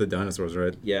thing with the dinosaurs,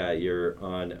 right? Yeah, you're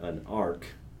on an Ark,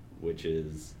 which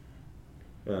is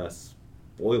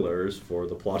spoilers for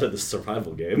the plot of the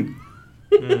survival game.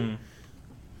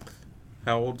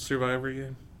 How old's Survivor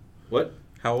game? What?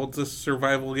 How old's this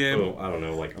survival game? Oh, I don't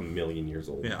know, like a million years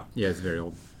old. Yeah. Yeah, it's very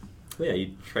old. Yeah,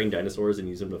 you train dinosaurs and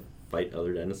use them to fight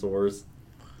other dinosaurs.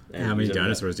 And How many use them to-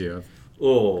 dinosaurs do you have?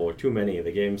 Oh, too many.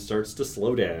 The game starts to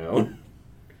slow down.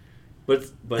 But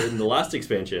in the last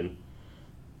expansion,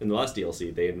 in the last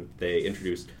DLC, they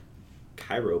introduced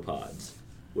chiropods,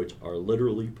 which are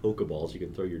literally Pokeballs you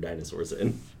can throw your dinosaurs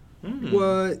in.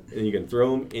 What? And you can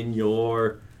throw them in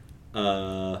your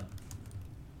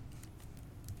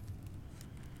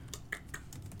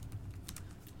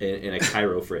in a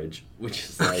Cairo fridge, which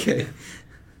is like Okay.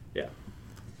 yeah.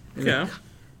 Yeah.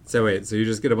 So wait, so you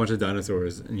just get a bunch of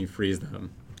dinosaurs and you freeze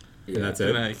them, Yeah. and that's it?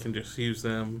 And I can just use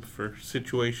them for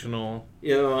situational.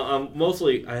 You know,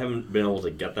 mostly I haven't been able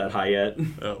to get that high yet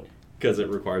Oh. because it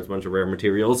requires a bunch of rare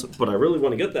materials. But I really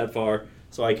want to get that far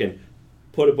so I can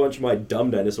put a bunch of my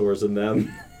dumb dinosaurs in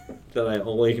them that I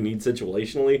only need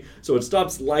situationally, so it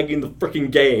stops lagging the freaking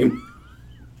game.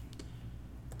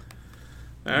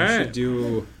 All You right. should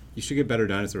do. You should get better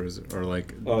dinosaurs, or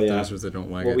like Oh, yeah. dinosaurs that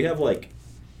don't lag Well, it. we have like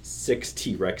 6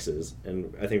 T-Rexes,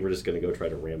 and I think we're just going to go try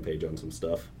to rampage on some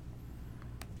stuff.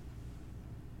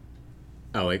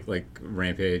 Oh, like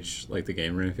Rampage, like the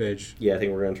game Rampage. Yeah, I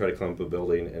think we're going to try to climb up a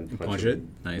building and Punch them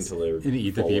it, nice, until they and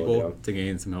eat the fall people down. to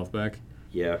gain some health back.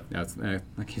 Yeah. That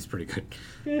game's pretty good.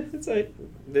 Yeah, it's like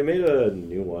they made a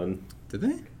new one. Did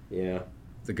they? Yeah.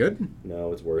 Is it good?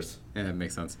 No, it's worse. Yeah, that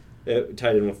makes sense. It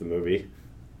tied in with the movie.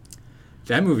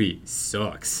 That movie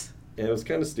sucks. And it was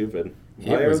kind of stupid. It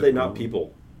Why are was they not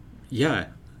people? Yeah,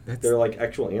 that's They're like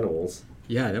actual animals.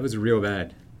 yeah, that was real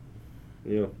bad.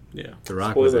 Yeah. Yeah. The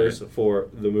Rock was in Spoilers it. for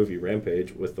the movie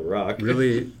Rampage with The Rock.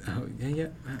 Really? Oh, yeah.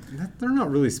 They're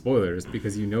not really spoilers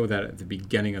because you know that at the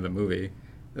beginning of the movie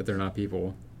that they're not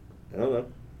people. I don't know.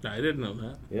 I didn't know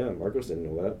that. Yeah, Marcos didn't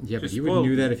know that. Yeah, but Just you would spoiled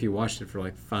knew me. that if you watched it for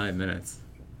like 5 minutes.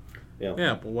 Yeah.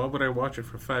 Yeah, but why would I watch it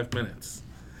for 5 minutes?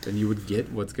 Then you would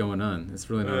get what's going on. It's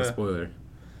really not a spoiler.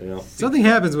 You know. Something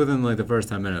happens within like the first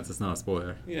 10 minutes. It's not a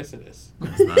spoiler. Yes, it is. No,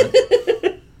 it's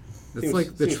not. It's Seems-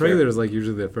 like the seems trailer fair. is like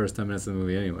usually the first 10 minutes of the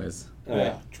movie, anyways.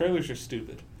 Yeah. Trailers are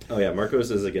stupid. Oh yeah, Marcos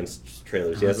is against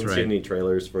trailers. He That's hasn't right. seen any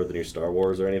trailers for the new Star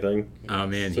Wars or anything. Oh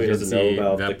man, So he he doesn't doesn't know see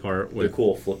about that part The with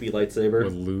cool flippy lightsaber.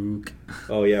 with Luke.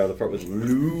 Oh yeah, the part with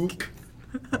Luke.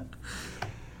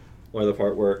 Or the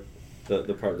part where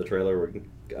the part of the trailer where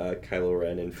Kylo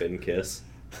Ren and Finn kiss.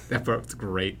 That part's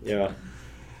great. Yeah.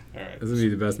 All right. This would be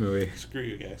the best movie. Screw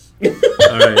you guys.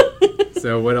 All right.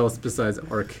 So what else besides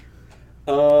Ark?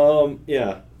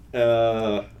 Yeah.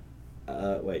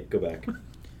 Wait, go back.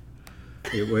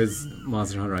 It was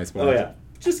Monster Hunter Iceborne. Oh yeah.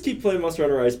 Just keep playing Monster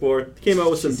Hunter Iceborne. Came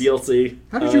out with some DLC.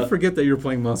 How did you forget that you were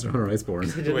playing Monster Hunter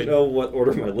Iceborne? I didn't Wait. know what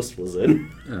order my list was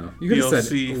in. Oh, you could have said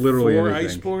DLC literally for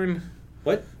anything. Iceborne?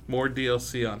 What? More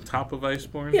DLC on top of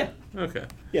Iceborne? Yeah. Okay.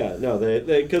 Yeah, no, they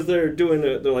because they're doing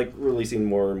they're like releasing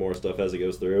more and more stuff as it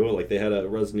goes through. Like they had a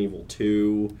Resident Evil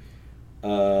 2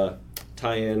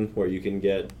 tie-in where you can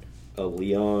get a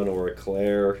Leon or a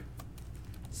Claire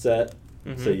set,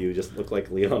 Mhm. so you just look like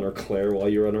Leon or Claire while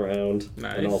you run around,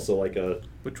 Nice. and also like a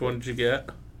Which one did you get?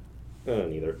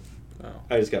 neither. Oh.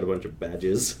 I just got a bunch of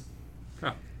badges,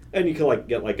 Huh. and you can like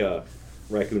get like a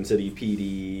Raccoon City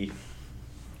PD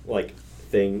like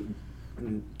thing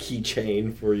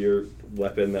keychain for your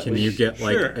weapon. That Can was- you get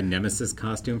like Sure. a Nemesis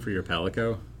costume for your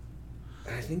Palico?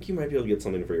 I think you might be able to get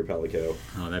something for your Palico.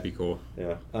 Oh, that'd be cool.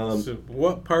 Yeah. So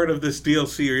what part of this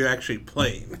DLC are you actually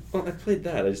playing? Well, I played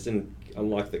that. I just didn't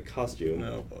unlock the costume.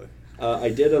 Oh boy. I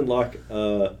did unlock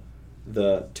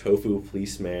the Tofu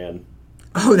Policeman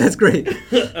Oh, that's great.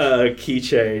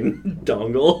 keychain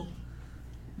dongle.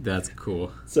 That's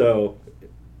cool. So,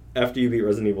 after you beat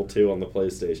Resident Evil 2 on the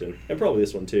PlayStation, and probably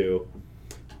this one too,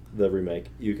 the remake,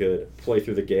 you could play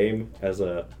through the game as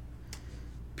a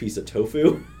piece of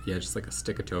tofu. Yeah, just like a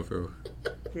stick of tofu.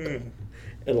 And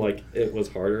like it was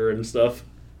harder and stuff.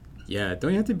 Yeah,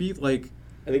 don't you have to beat like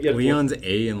I think you have Leon's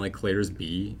A and like Claire's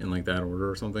B in like that order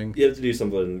or something? you have to do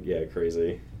something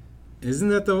crazy. Isn't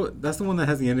that that's the one that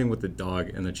has the ending with the dog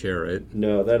and the chair, right?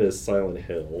 No, that is Silent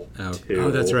Hill. Oh,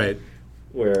 2, that's right.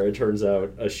 Where it turns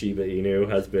out a Shiba Inu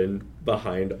has been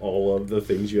behind all of the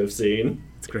things you have seen.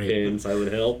 It's great. In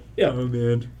Silent Hill. Yeah. Oh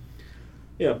man.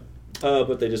 Yeah.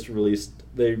 But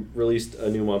they released a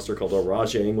new monster called a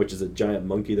Rajang, which is a giant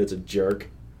monkey that's a jerk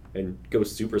and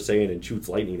goes Super Saiyan and shoots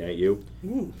lightning at you.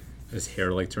 Ooh. His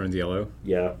hair like turns yellow.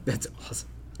 Yeah. That's awesome.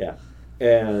 Yeah.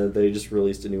 And they just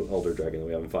released a new Elder Dragon that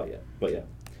we haven't fought yet. But yeah.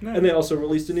 Nice. And they also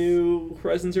released a new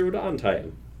Horizon Zero Dawn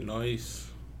tie-in. Nice.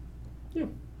 Yeah.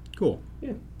 Cool.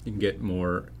 Yeah. You can get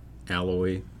more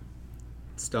alloy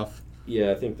stuff.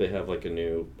 Yeah, I think they have like a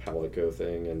new Palico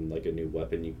thing and like a new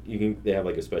weapon. They have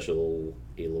like a special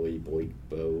Aloy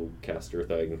bow caster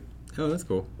thing. Oh, that's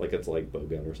cool. Like it's like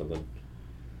bowgun or something.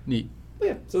 Neat. But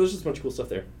yeah, so there's just a bunch of cool stuff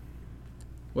there.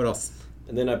 What else?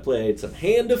 And then I played some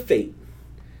Hand of Fate,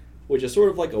 which is sort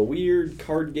of like a weird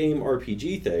card game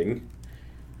RPG thing,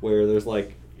 where there's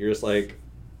like you're just like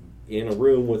in a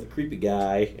room with a creepy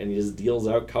guy, and he just deals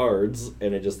out cards,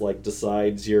 and it just like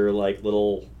decides your like a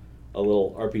little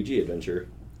RPG adventure,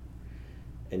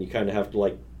 and you kind of have to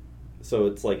like, so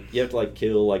it's like you have to like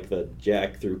kill like the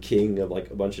Jack through King of like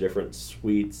a bunch of different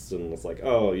suites, and it's like,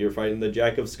 oh, you're fighting the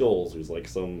Jack of Skulls, who's like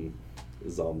some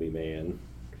zombie man.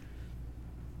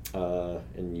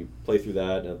 And you play through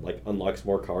that, and it like unlocks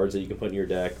more cards that you can put in your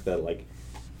deck that like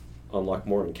unlock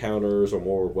more encounters or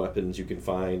more weapons you can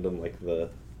find on like the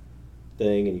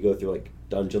thing, and you go through like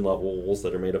dungeon levels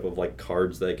that are made up of like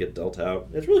cards that get dealt out.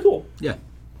 It's really cool. Yeah.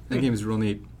 That game is real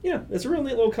neat. Yeah, it's a real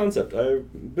neat little concept.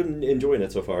 I've been enjoying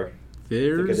it so far. I think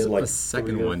I There's did like a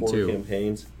second 3 or one 4 too.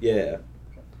 campaigns. Yeah.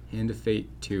 Hand of Fate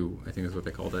 2, I think is what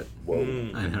they called it. Whoa.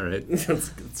 I know, right?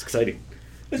 it's exciting.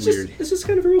 Weird. It's just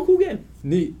kind of a real cool game.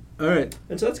 Neat. All right.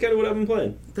 And so that's kind of what I've been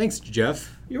playing. Thanks,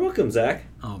 Jeff. You're welcome, Zach.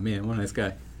 Oh man, what a nice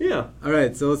guy. Yeah. All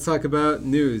right, so let's talk about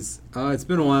news. It's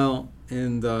been a while,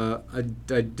 and I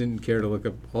didn't care to look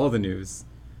up all the news,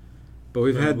 but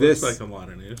we've had this. Looks like a lot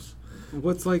of news.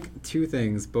 What's like 2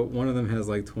 things, but one of them has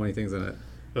like 20 things in it.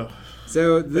 Ugh.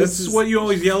 So this That's is what you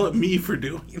always yell at me for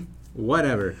doing.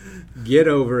 whatever. Get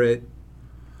over it.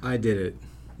 I did it.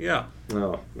 Yeah.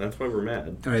 Oh, that's why we're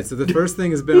mad. All right, so the first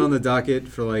thing has been on the docket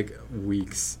for like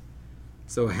weeks.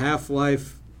 So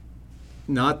Half-Life,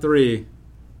 not 3,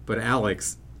 but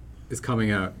Alex is coming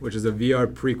out, which is a VR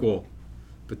prequel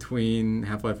between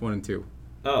Half-Life 1 and 2.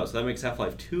 Oh, so that makes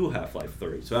Half-Life 2 Half-Life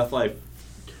 3. So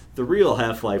the real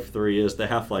Half-Life 3 is the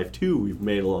Half-Life 2 we've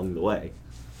made along the way.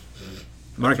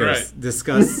 Marcus, right.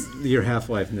 discuss your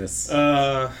Half-Life-ness.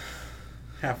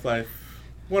 Half-Life,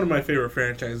 one of my favorite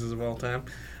franchises of all time.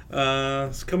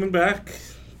 It's coming back,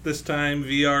 this time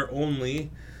VR only.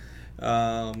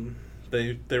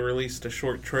 They released a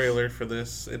short trailer for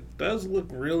this. It does look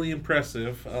really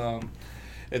impressive.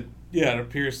 It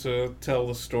appears to tell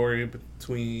the story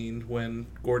between when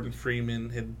Gordon Freeman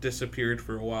had disappeared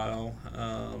for a while,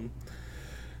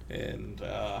 and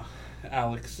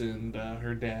Alex and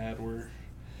her dad were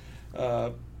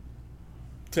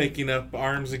taking up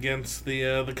arms against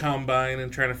the Combine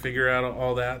and trying to figure out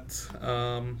all that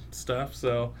stuff.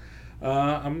 So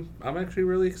I'm actually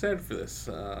really excited for this.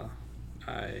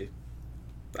 I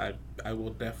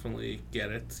will definitely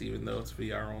get it, even though it's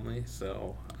VR only.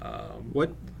 So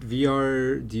What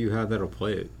VR do you have that'll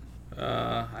play it?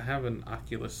 I have an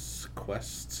Oculus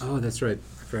Quest. Oh, that's right.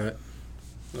 I forgot.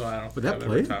 Well, I don't Would think that I've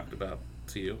play ever it? talked about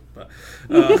to you, but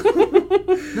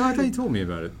No, I thought you told me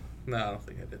about it. no, I don't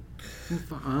think I did.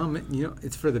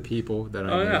 It's for the people that I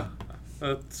Oh know.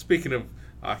 yeah. Speaking of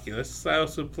Oculus, I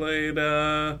also played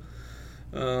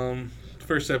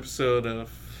first episode of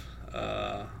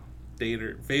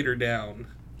Vader Down.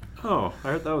 Oh,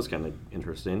 I heard that was kind of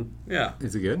interesting. Yeah.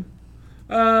 Is it good?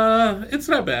 It's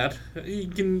not bad. You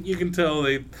can tell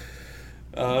they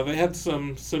had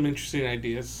some interesting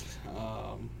ideas.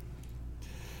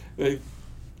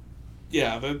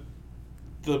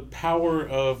 The power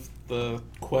of the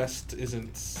Quest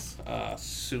isn't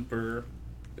super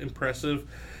impressive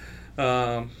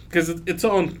because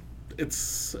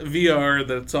it's VR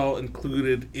that's all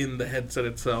included in the headset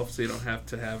itself, so you don't have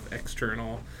to have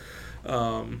external.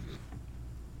 You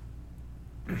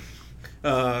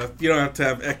don't have to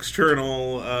have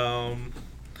external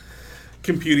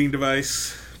computing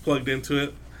device plugged into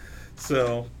it.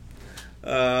 So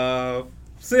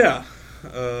yeah.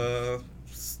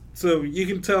 So you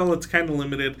can tell it's kind of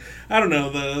limited. I don't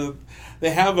know.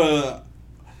 They have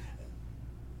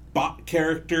bot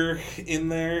character in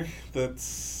there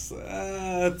that's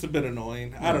it's a bit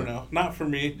annoying. I don't know. Not for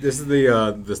me. This is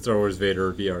the Star Wars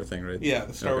Vader VR thing, right? Yeah,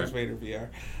 the Star Okay. Wars Vader VR.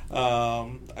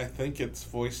 I think it's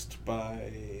voiced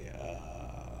by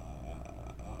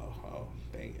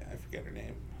dang it, I forget her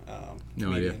name.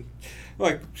 No idea.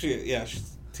 Like she's a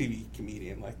TV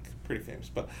comedian, like pretty famous,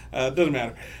 but doesn't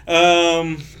matter.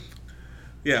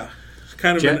 Yeah,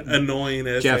 kind of Jeff- annoying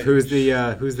as Jeff, who's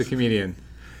the comedian?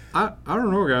 I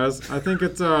don't know, guys. I think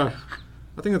it's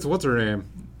what's her name?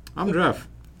 I'm Jeff.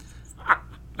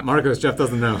 Marcos, Jeff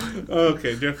doesn't know.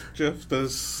 Okay, Jeff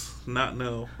does not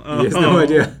know. He has no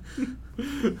idea.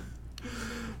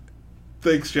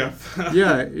 Thanks, Jeff.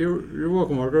 Yeah, you're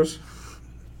welcome, Marcos.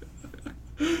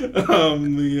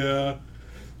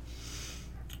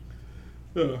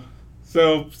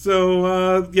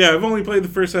 Yeah, I've only played the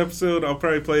first episode. I'll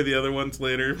probably play the other ones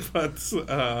later, but it's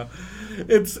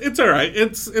all right.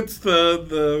 It's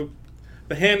the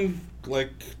hand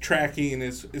like tracking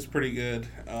is pretty good.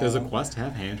 Does a Quest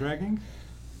have hand tracking?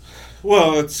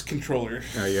 Well, it's controller.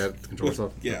 Oh, you have control With-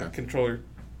 stuff. Yeah, Okay. controller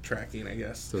tracking, I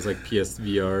guess. So it's like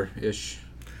PSVR ish.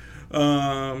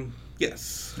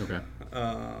 Yes. Okay.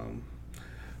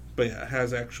 But yeah, it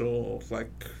has actual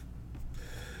like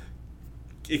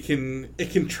it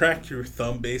can track your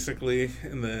thumb basically,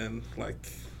 and then like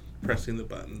pressing the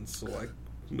buttons to like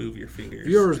move your fingers.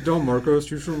 VR is dumb,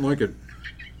 Marcos. You shouldn't like it.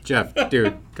 Jeff,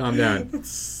 dude, calm down.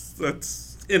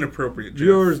 That's inappropriate. Jeff.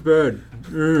 VR is bad.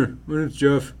 My name's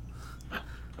Jeff.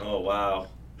 Oh wow.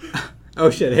 Oh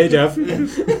shit! Hey, Jeff.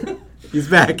 He's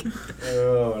back.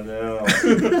 Oh no.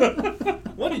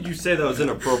 What did you say that was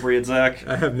inappropriate, Zach?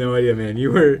 I have no idea, man.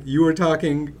 You were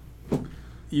talking.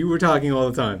 You were talking all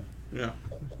the time. Yeah,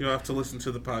 you'll have to listen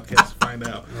to the podcast to find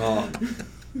out. Oh.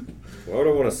 Why would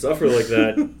I want to suffer like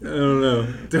that? I don't know.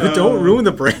 Don't ruin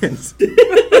the brand.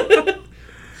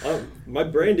 My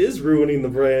brand is ruining the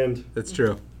brand. That's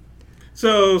true.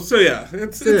 So yeah,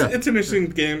 it's Yeah. it's an interesting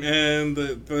game, and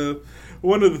the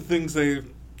one of the things they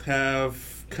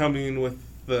have coming with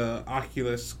the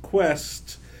Oculus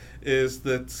Quest is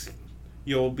that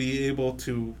you'll be able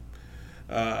to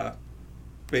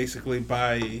basically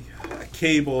buy a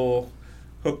cable,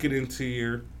 connect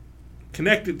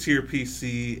it to your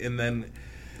PC, and then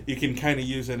you can kind of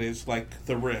use it as like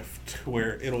the Rift,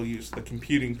 where it'll use the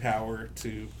computing power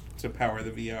to power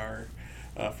the VR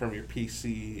from your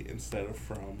PC instead of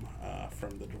from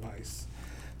the device.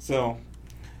 So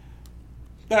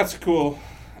that's cool,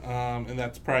 and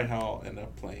that's probably how I'll end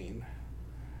up playing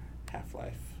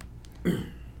Half-Life. Half-Life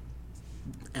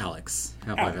Alex.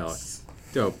 Alex.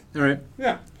 Dope. All right.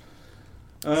 Yeah.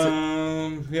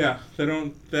 Yeah, they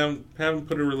haven't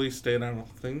put a release date. I don't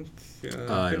think. I I don't think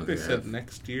they think they said have.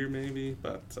 next year, maybe,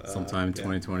 but Sometime in yeah.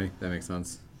 2020. That makes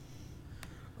sense.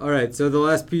 All right. So the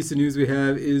last piece of news we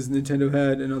have is Nintendo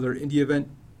had another indie event.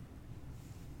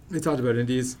 They talked about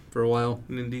indies for a while.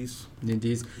 Nindies.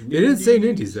 Nindies. They didn't say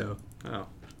Nindies though. Oh,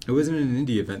 It wasn't an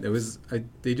indie event. It was.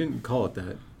 They didn't call it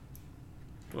that.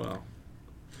 well.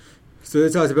 So they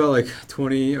talked about like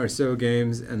 20 or so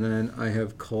games, and then I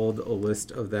have called a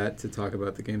list of that to talk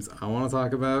about the games I want to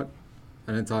talk about.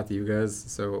 I didn't talk to you guys,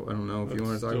 so I don't know if you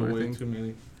want to talk Still about way anything. too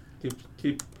many.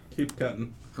 Keep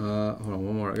cutting. Hold on,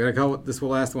 one more. I gotta call this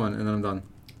last one, and then I'm done.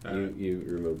 You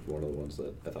removed one of the ones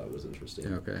that I thought was interesting.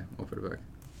 Yeah, okay, I'll put it back.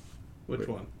 Which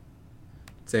one?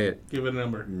 Say it. Give it a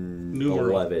number. Numeral.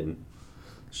 11.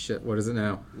 Shit, what is it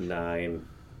now? 9.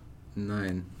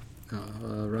 9.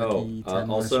 Rocky 10, Rocky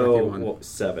also 1.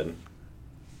 7.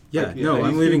 Yeah, Yeah, no, he's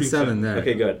I'm leaving keeping 7 there.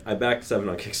 Okay, good. I backed 7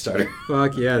 on Kickstarter.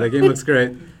 Fuck yeah, that game looks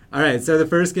great. All right, so the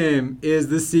first game is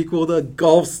the sequel to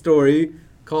Golf Story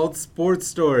called Sports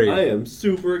Story. I am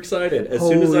super excited. As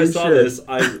soon as I Holy saw shit. this,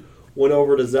 I went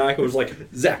over to Zach and was like,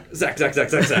 Zach.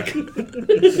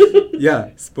 Yeah,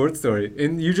 Sports Story.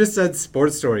 And you just said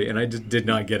Sports Story, and I just did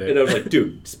not get And I it. was like,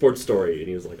 dude, Sports Story. And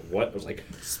he was like, what? I was like,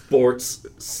 Sports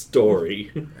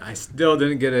Story. I still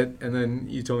didn't get it, and then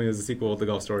you told me it was a sequel to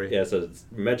Golf Story. Yeah, so it's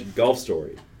Magic Golf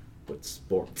Story, but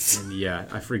sports. And yeah,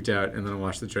 I freaked out, and then I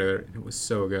watched the trailer, and it was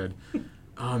so good.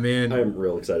 Oh, man. I'm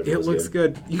real excited for It this looks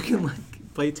game. good. You can,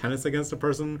 like, play tennis against a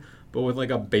person, but with, like,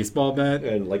 a baseball bat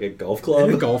And like a golf club.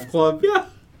 and a golf club. Yeah.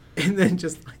 And then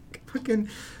just, like, fucking,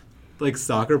 like,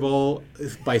 soccer ball,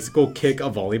 bicycle kick a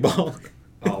volleyball.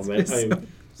 Oh man, It's I'm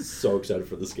so excited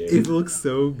for this game. It looks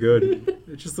so good.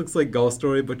 It just looks like Golf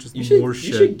Story, but just You more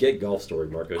should shit. get Golf Story,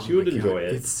 Marcos. Oh you would my God, enjoy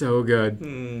it. It's so good.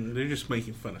 They're just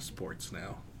making fun of sports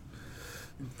now.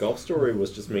 Golf Story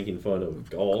was just making fun of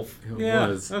golf. It Yeah.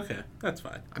 was. Okay, that's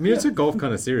fine. I mean, it took golf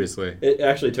kind of seriously. It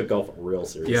actually took golf real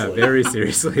seriously. Yeah, very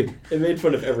seriously. It made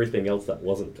fun of everything else that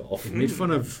wasn't golf. It made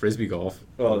fun of frisbee golf.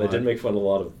 Oh, they a did lot. make fun of a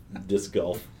lot of disc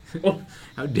golf.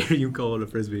 How dare you call it a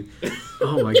frisbee?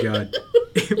 Oh my god,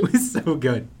 it was so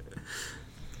good.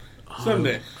 Oh,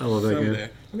 Someday. I love that Someday. game.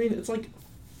 I mean, it's like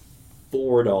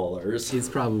 $4. It's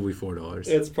probably $4.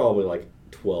 It's probably like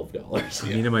 $12. I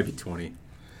mean, it might be 20.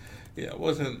 Yeah, it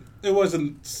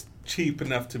wasn't cheap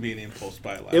enough to be an impulse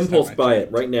buy last Impulse time I buy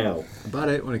checked. it right now. I bought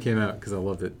it when it came out because I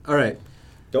loved it. All right,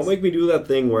 Don't make me do that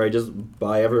thing where I just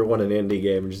buy everyone an indie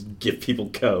game and just give people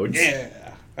codes.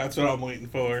 Yeah, that's what I'm waiting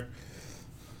for.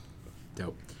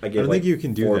 dope. I I gave don't like think you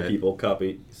can do 4 that. people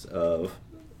copies of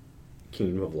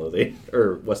Kingdom of Loathing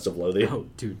or West of Loathing. Oh,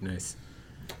 dude, nice.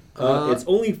 It's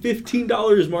only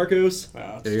 $15, Marcos.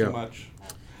 Wow, it's There you too go. much.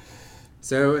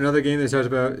 So another game they talked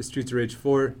about is Streets of Rage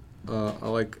 4. I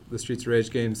like the Streets of Rage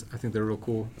games. I think they're real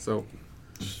cool. So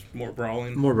Just more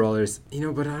brawling. more brawlers,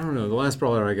 but I don't know. The last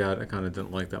brawler I got, I kind of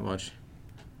didn't like that much.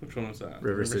 Which one was that?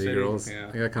 River City Girls.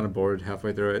 Yeah. I got kind of bored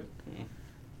halfway through it.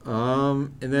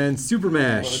 Mm. And then Super Well,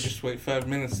 Mash. just wait 5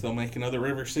 minutes. They'll make another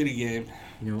River City game.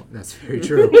 That's very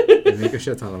true. They make a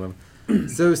shit ton of them.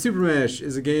 So Super Mash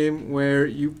is a game where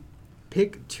you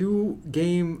pick 2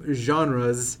 game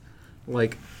genres,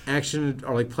 like action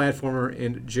or like platformer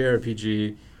and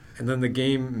JRPG, and then the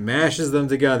game mashes them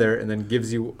together and then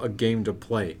gives you a game to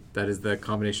play. That is the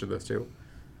combination of those 2.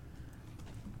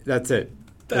 That's it.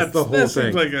 That's the whole that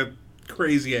thing. seems like a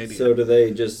crazy idea. So do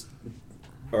they just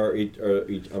are each?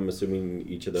 I'm assuming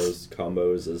each of those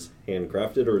combos is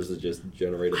handcrafted, or is it just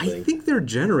generated I thing? think they're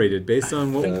generated based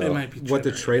on I think they Uh, might be what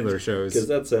the generated. trailer shows. Because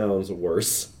that sounds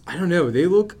worse. I don't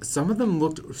know. Some of them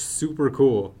looked super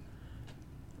cool.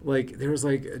 Like, there was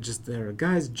there were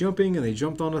guys jumping and they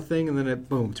jumped on a thing and then it,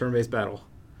 boom, turn-based battle.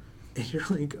 And you're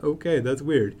like, okay, that's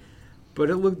weird. But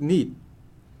it looked neat.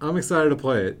 I'm excited to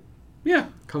play it. Yeah,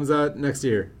 Comes out next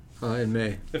year, in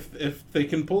May. if they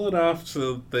can pull it off,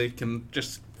 so they can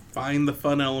just find the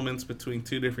fun elements between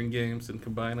 2 different games and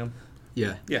combine them.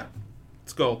 Yeah. Yeah,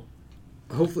 let's go.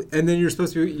 Hopefully, and then you're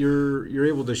supposed to be, you're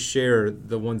able to share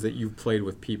the ones that you've played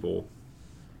with people,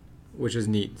 which is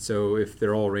neat. So if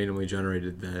they're all randomly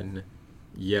generated, then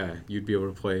yeah, you'd be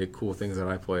able to play cool things that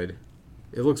I played.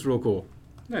 It looks real cool.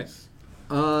 Nice.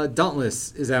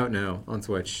 Dauntless is out now on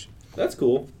Switch. That's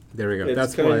cool. There we go. It's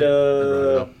That's kind why I brought it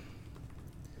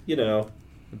of, up.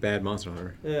 A bad Monster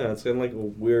Hunter. Yeah, it's kind of like a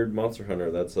weird Monster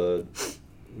Hunter. That's a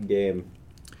game.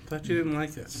 Thought you didn't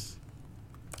like this.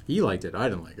 He liked it. I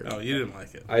didn't like it. Oh, you didn't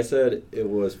like it. I said it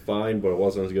was fine, but it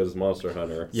wasn't as good as Monster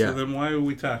Hunter. Yeah. So then why are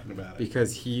we talking about it?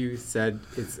 Because he said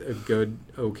it's a good,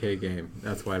 okay game.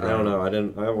 That's why I I brought don't it know. up. I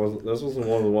didn't. I wasn't. This wasn't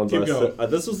one of the ones Keep I going.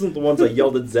 said. This wasn't the ones I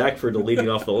yelled at Zach for deleting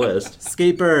off the list.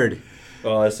 Skatebird.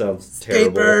 Oh, that sounds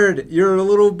terrible. Skatebird. You're a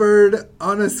little bird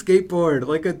on a skateboard,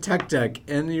 like a tech deck,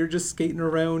 and you're just skating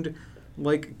around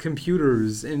like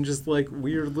computers and just like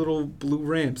weird little blue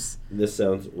ramps. This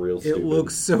sounds real stupid. It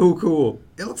looks so cool.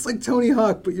 It looks like Tony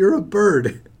Hawk, but you're a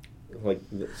bird. like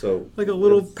so. Like a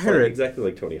little it's parrot. Like exactly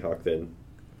like Tony Hawk. Then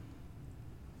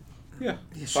Yeah.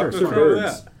 Yeah, sure. Hawks What's are fine. wrong with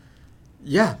birds. that?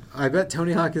 Yeah, I bet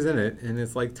Tony Hawk is in it, and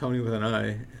it's like Tony with an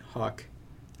I, Hawk.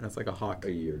 And it's like a hawk. Are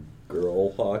you a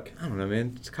girl hawk? I don't know,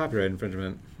 man. It's copyright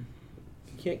infringement.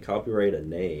 You can't copyright a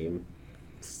name.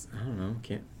 I don't know.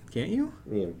 Can't you?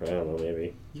 Yeah, I don't know.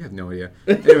 Maybe. You have no idea.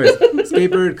 Anyways,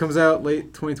 Skatebird comes out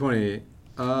late 2020.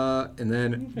 And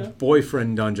then Okay.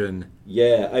 Boyfriend Dungeon.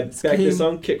 Yeah, I backed this game-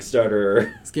 on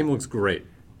Kickstarter. This game looks great.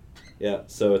 Yeah,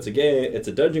 so it's a game. It's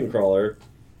a dungeon crawler,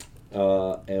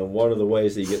 and one of the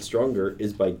ways that you get stronger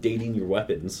is by dating your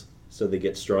weapons, so they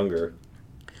get stronger.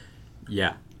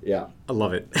 Yeah, Yeah, I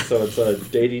love it. so it's a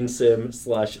dating sim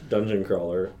 / dungeon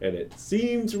crawler, and it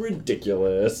seems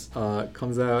ridiculous.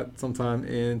 Comes out sometime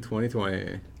in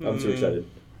 2020. I'm so excited.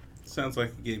 Sounds like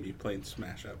a game you played in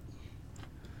Smash Up.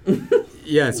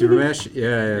 Yeah, Super Mash.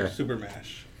 Yeah. Super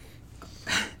Mash.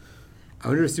 I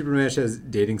wonder if Super Mash has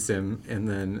dating sim and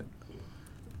then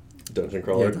Dungeon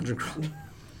crawler. yeah, dungeon crawl.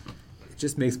 It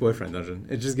just makes Boyfriend Dungeon.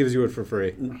 It just gives you it for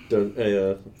free.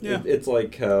 Yeah. It's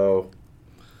like how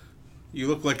You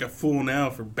look like a fool now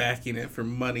for backing it for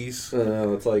monies.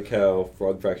 it's like how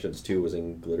Frog Fractions 2 was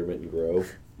in Glittermitten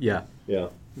Grove. Yeah, Yeah,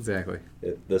 exactly.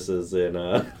 this is in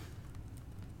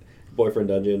Boyfriend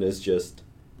Dungeon is just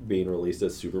being released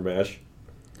as Super Mash.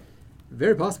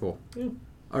 Very possible. Yeah.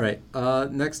 All right.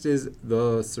 Next is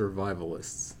The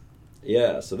Survivalists.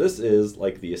 Yeah, so this is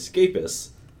like the Escapists,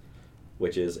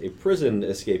 which is a prison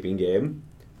escaping game,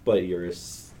 but you're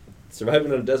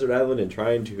surviving on a desert island and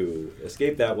trying to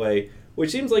escape that way, which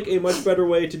seems like a much better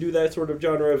way to do that sort of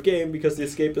genre of game because the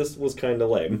escapist was kind of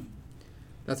lame.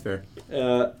 That's fair.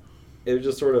 It was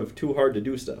just sort of too hard to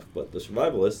do stuff, but the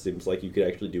survivalist seems like you could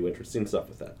actually do interesting stuff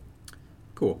with that.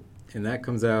 Cool. And that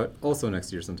comes out also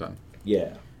next year sometime.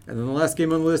 Yeah. And then the last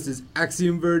game on the list is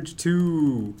Axiom Verge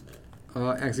 2.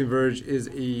 Axiom Verge is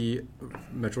a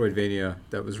Metroidvania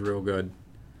that was real good.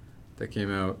 That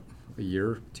came out a year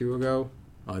or two ago.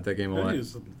 I like that game a I lot. think it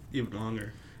was even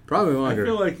longer. Probably longer. I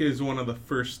feel like it was one of the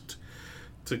first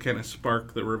to kind of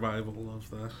spark the revival of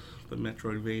the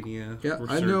Metroidvania. Yeah,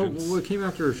 I know. resurgence. Well, it came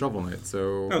after Shovel Knight,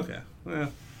 so Okay,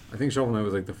 well, I think Shovel Knight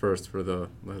was like the first for the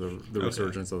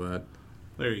resurgence of that.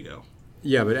 there you go.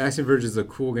 Yeah, but Axiom Verge is a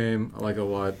cool game. I like it a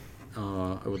lot.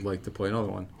 I would like to play another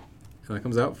one. And that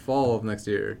comes out fall of next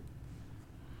year.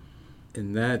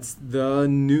 And that's the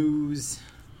news.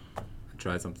 I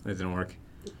tried something. It didn't work.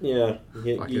 Yeah.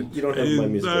 Fuck You it. don't have my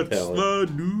And musical that's talent.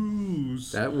 the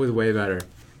news. That was way better.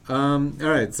 All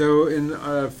right, so in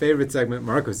our favorite segment,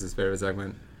 Marcos' favorite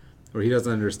segment, where he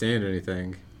doesn't understand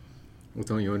anything. What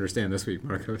don't you understand this week,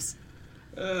 Marcos?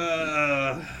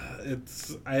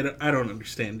 I don't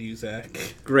understand you,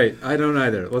 Zach. Great, I don't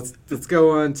either. Let's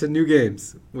go on to new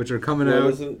games, which are coming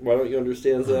out. Why don't you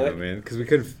understand, Zach? Oh, man, because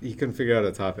he couldn't figure out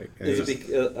a topic. And Is it he's-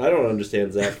 because, I don't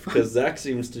understand Zach because Zach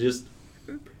seems to just.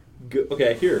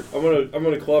 Okay, here I'm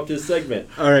gonna co-opt his segment.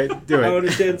 All right, do I don't it.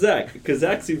 understand Zach because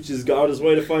Zach seems to just go out his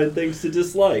way to find things to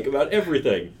dislike about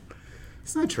everything.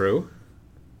 It's not true.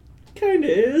 Kinda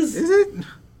is. Is it?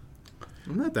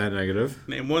 I'm not that negative.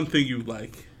 Name one thing you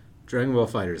like. Dragon Ball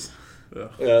Fighters.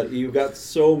 Ugh. You got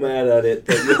so mad at it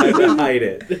that you had to hide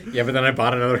it. Yeah, but then I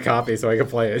bought another copy so I could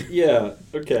play it. Yeah.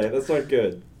 Okay, that's not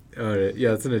good. All right,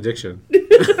 yeah, it's an addiction.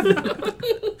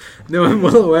 No, I'm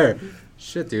well aware.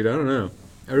 Shit, dude, I don't know.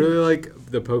 I really like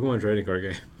the Pokemon trading card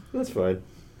game. That's fine.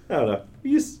 I don't know.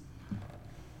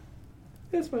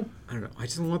 That's fine. I don't know. I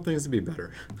just want things to be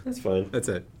better. That's fine. That's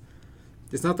it.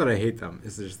 It's not that I hate them.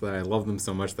 It's just that I love them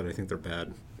so much that I think they're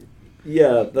bad.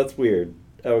 Yeah, that's weird.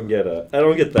 I don't get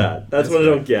that. That's what I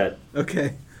don't get.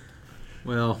 Okay.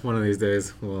 Well, one of these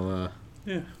days we'll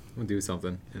Yeah. do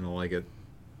something and I'll like it.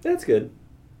 That's good.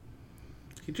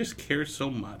 He just cares so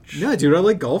much. Yeah, dude, I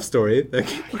like Golf Story. That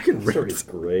game fucking Story's rips.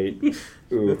 great.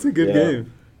 Ooh, That's a good yeah.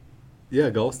 game. Yeah,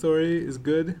 Golf Story is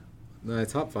good. The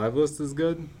top 5 list is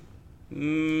good.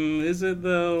 Is it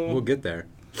though? We'll get there.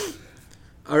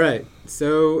 All right.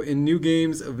 So, in new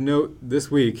games of note this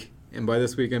week, and by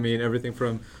this week I mean everything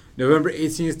from November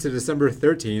 18th to December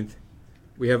 13th,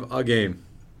 we have a game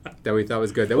that we thought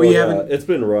was good that we haven't. It's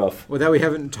been rough. Well, that we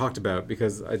haven't talked about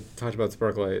because I talked about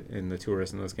Sparklight and the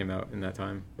Tourist, and those came out in that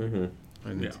time. Mm-hmm.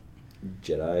 And, Yeah.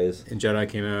 Jedis. and Jedi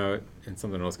came out, and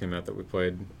something else came out that we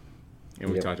played, and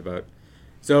we Yep. talked about.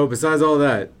 So, besides all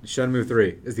that, Shenmue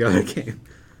 3 is the other game.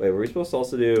 Wait, were we supposed to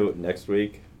also do next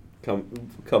week?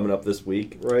 Coming up this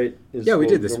week, right? Yeah, we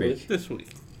did this week. This week.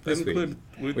 This That week. include-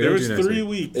 We there don't was do next 3 week.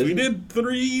 weeks. We Isn't- did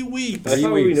 3 weeks. I 3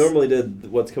 thought we weeks. normally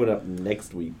did what's coming up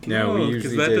next week. No, we because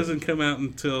usually that did. doesn't come out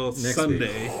until Next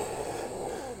Sunday.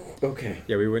 Okay.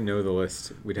 Yeah, we wouldn't know the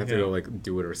list. We'd have to Yeah. go like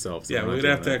do it ourselves. so Yeah, we're not we'd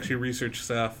doing have to that. actually research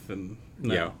stuff and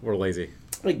no. Yeah, we're lazy.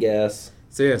 I guess.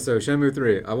 So yeah, so Shenmue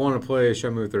 3. I want to play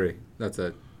Shenmue 3. That's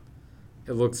it.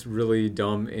 It looks really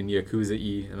dumb and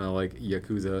Yakuza-y, and I like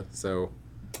Yakuza, so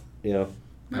Yeah.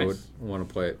 I would Nice. want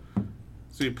to play it.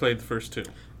 So you played the first 2.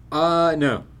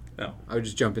 No. Oh. I would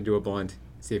just jump into it blind,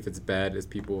 see if it's bad as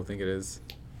people think it is.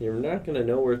 You're not gonna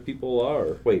know where people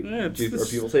are. Wait, Yeah, it's are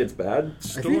this- people say it's bad? I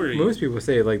Story. think most people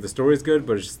say like the story's good,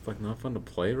 but it's just like not fun to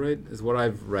play. Right? Is what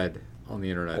I've read on the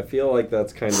I internet. feel like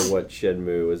that's kind of what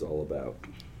Shenmue is all about.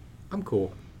 I'm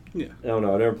cool. Yeah. I don't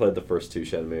know. I never played the first 2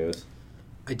 Shenmues.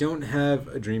 I don't have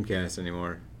a Dreamcast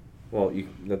anymore Well,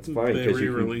 that's fine They because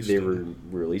re-released they them.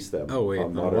 released them Oh, wait, on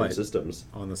on modern what? systems.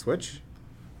 on the Switch.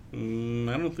 I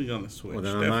don't think on the Switch. Well,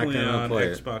 then I'm not Definitely gonna on play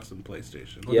it. Xbox and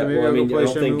PlayStation. Well, Yeah, then maybe well, I I'll go mean, I play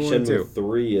don't think Shenmue 1 too. Shenmue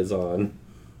 3 is on.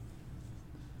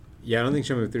 Yeah, I don't think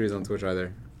Shenmue 3 is on Switch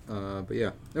either. But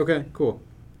yeah. Okay, cool.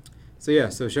 So yeah,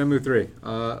 so Shenmue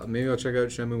 3. Maybe I'll check out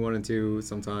Shenmue 1 and 2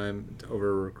 sometime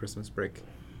over Christmas break.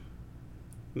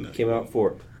 No. Came out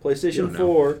for You PlayStation don't know.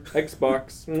 4,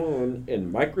 Xbox One,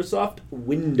 and Microsoft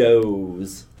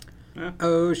Windows. Yeah.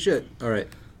 Oh shit. All right.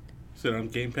 Is it on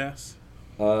Game Pass?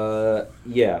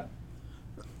 Yeah.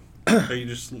 Are you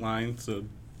just lying to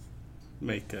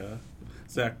make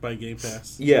Zach buy Game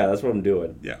Pass? Yeah, that's what I'm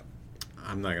doing. Yeah.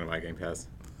 I'm not gonna buy Game Pass.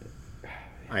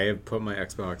 I have put my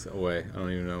Xbox away. I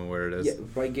don't even know where it is. Yeah,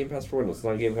 buy Game Pass for Windows. It's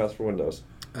not Game Pass for Windows.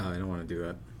 I don't want to do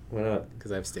that Why not?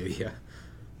 because I have Stadia.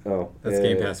 Oh, That's yeah,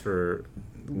 Game yeah. Pass for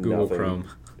Google Nothing. Chrome.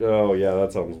 Oh yeah,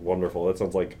 that sounds wonderful. That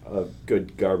sounds like a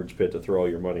good garbage pit to throw all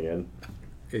your money in.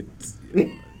 It's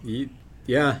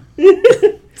yeah.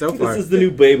 So far, This is the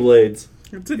new Beyblades.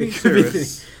 It's a new It could be-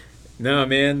 service. No,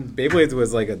 man, Beyblades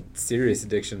was like a serious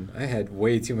addiction. I had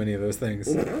way too many of those things.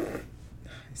 I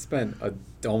spent a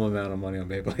dumb amount of money on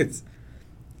Beyblades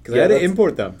because I Yeah, had to that's-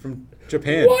 import them from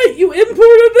Japan. What? You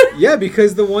imported them? Yeah,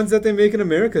 because the ones that they make in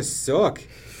America suck.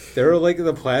 They're like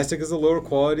the plastic is a lower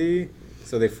quality,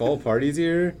 so they fall apart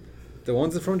easier. The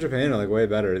ones from Japan are like way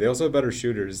better. They also have better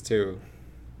shooters too,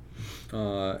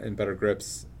 and better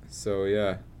grips. So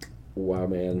yeah, Wow,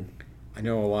 man. I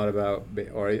know a lot about,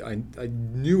 I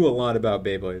knew a lot about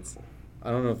Beyblades. I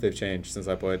don't know if they've changed since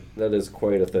I played. That is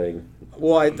quite a thing.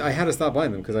 Well, I had to stop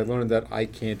buying them because I learned that I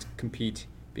can't compete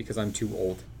because I'm too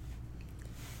old.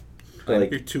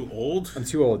 Like, You're too old. I'm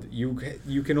too old. You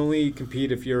can only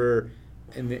compete if you're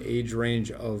in the age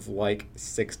range of like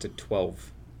 6 to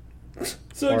 12.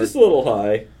 so hard. just a little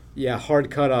high. Yeah,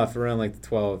 hard cutoff around like the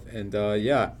 12, and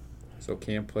yeah, so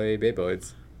can't play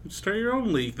Beyblades. Start your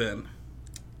own league then.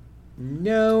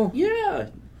 No, Yeah.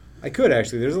 I could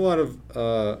actually. There's a lot of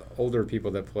older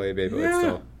people that play Beyblades Yeah.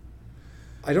 still.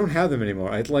 I don't have them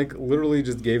anymore. I like literally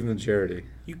just gave them to charity.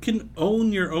 You can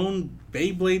own your own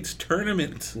Beyblades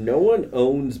tournament. No one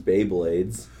owns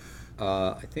Beyblades.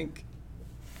 I think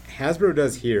Hasbro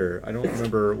does here. I don't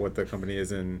remember what the company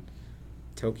is in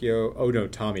Tokyo. Oh no,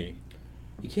 Tommy.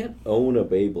 You can't own a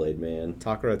Beyblade, man.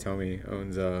 Takara Tomy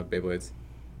owns Beyblades.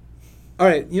 All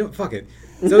right, fuck it.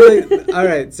 So, like, all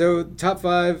right, so top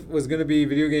 5 was gonna be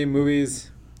video game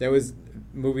movies. That was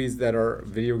movies that are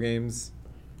video games,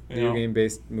 video game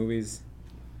based movies.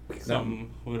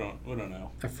 Something we don't know.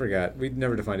 I forgot. We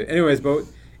never defined it. Anyways, but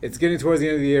it's getting towards the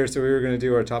end of the year, so we were gonna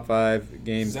do our top 5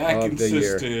 games Zach of the year.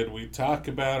 insisted we talk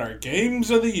about our games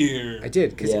of the year I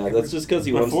did. 'Cause Yeah, that's just because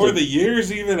he wants before to. the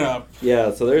year's even up.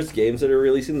 Yeah, so there's games that are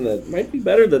releasing that might be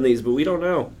better than these, but we don't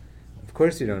know. Of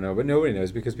course you don't know, but nobody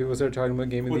knows because people start talking about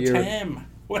game of the What year. time?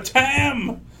 What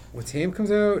time? What time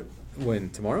comes out? When?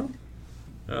 Tomorrow?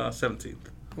 17th.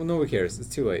 Well, nobody cares. It's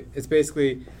too late. It's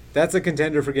basically that's a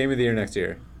contender for game of the year next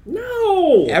year.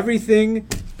 No! Everything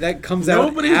that comes out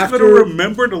Nobody's after going to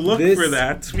remember to look this for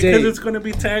that because date. it's going to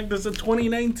be tagged as a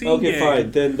 2019 Okay, game.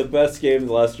 fine. Then the best game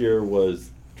last year was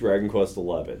Dragon Quest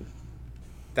XI.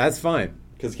 That's fine.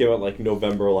 Because it came out like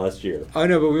November last year. Oh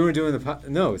no, but we weren't doing the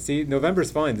no. See,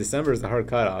 November's fine. December is the hard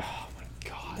cutoff.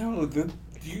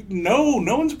 No,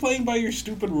 no one's playing by your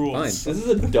stupid rules. Fine. This is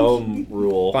a dumb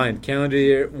rule. Fine, calendar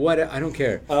year. What? I don't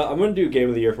care. I'm going to do Game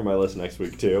of the Year for my list next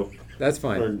week, too. That's Or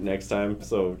fine. next time,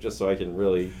 so just so I can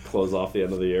really close off the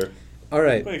end of the year. All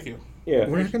right. Thank you. Yeah.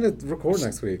 We're not gonna record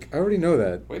next week. I already know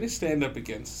that. Way to stand up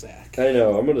against Zach. I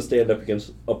know. I'm going to stand up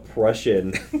against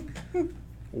oppression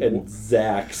and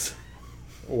Zax.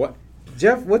 What?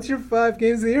 Jeff, what's your 5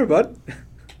 games of the year, bud?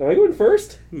 Am I going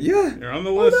first? Yeah. You're on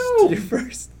the list. no. You're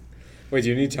first. Wait, do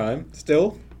you need time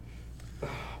still?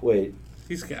 Wait.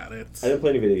 He's got it. I didn't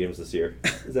play any video games this year.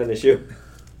 Is that an issue?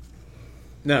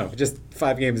 No, just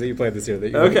 5 games that you played this year that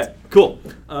you Okay, cool.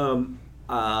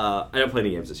 I didn't play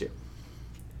any games this year.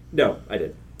 No, I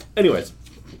did. Anyways,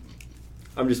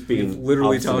 I'm just being We've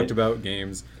literally obstinate. talked about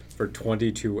games for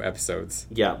 22 episodes.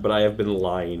 Yeah, but I have been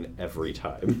lying every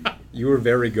time. You were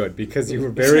very good because you were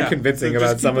very Yeah, convincing so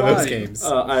just about some keep of those lying. games.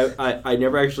 I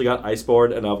never actually got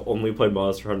Iceborne, and I've only played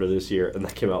Monster Hunter this year, and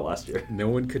that came out last year. No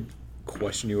one could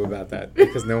question you about that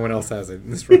because no one else has it in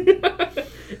this room.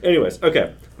 Anyways,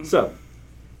 okay, so.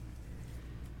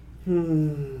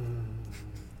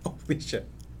 Holy shit.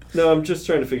 No, I'm just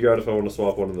trying to figure out if I want to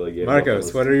swap one of the games.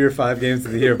 Marcos, what are your 5 games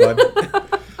of the year, bud?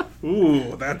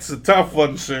 Ooh, that's a tough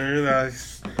one, sir. I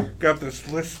got this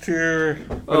list here.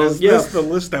 But Oh, is yeah. this the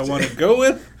list I want to go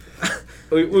with?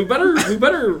 We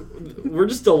better. We're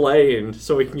just delaying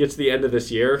so we can get to the end of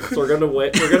this year. So we're gonna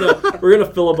wait. We're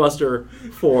gonna filibuster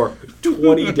for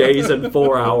 20 days and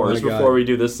 4 hours Oh my God. before we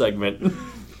do this segment.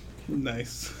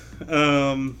 Nice.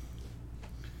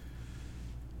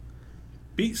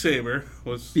 Beat Saber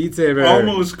was Beat Saber.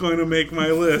 almost going to make my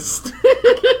list.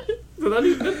 So that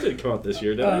didn't come out this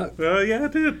year, did it? Yeah,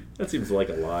 it did. That seems like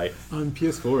a lie. On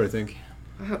PS4, I think.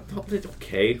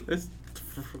 Okay. It's,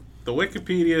 the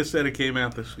Wikipedia said it came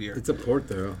out this year. It's a port,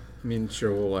 though. I mean,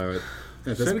 sure, we'll allow it.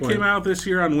 At this Said it point, came out this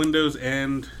year on Windows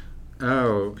and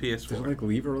Oh, PS4. Did it, like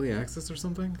leave early access or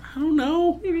something? I don't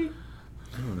know. Maybe.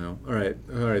 I don't know. All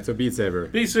right. So Beat Saber,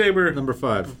 Beat Saber. number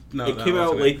 5. No, It that came out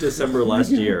wasn't late December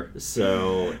last year,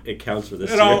 so it counts for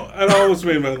this It year. always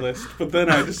made my list, but then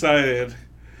I decided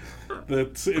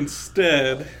that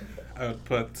instead I would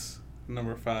put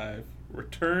number 5,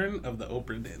 Return of the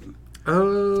Obra Dinn.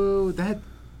 Oh, that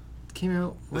came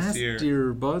out This last year.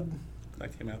 year, bud.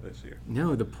 That came out this year.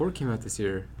 No, the port came out this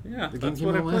year. Yeah, The game that's came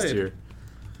what I out last played. year.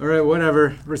 All right,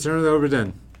 whatever. Return of the Obra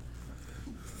Dinn.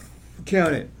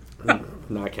 Count it.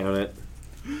 Not count it.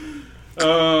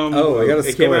 Oh, I got a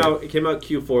It score. came out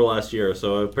Q4 last year,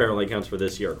 so it apparently counts for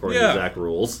this year according Yeah. to Zach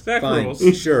rules. Zach Fine,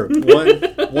 rules. sure.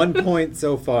 One point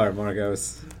so far,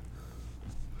 Marcos.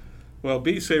 Well,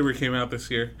 Beat Saber came out this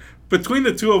year. Between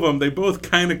the two of them, they both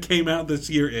kind of came out this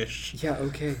year-ish. Yeah,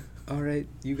 okay. All right,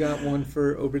 you got one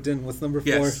for Obra Dinn. What's number 4?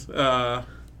 Yes.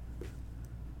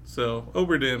 So,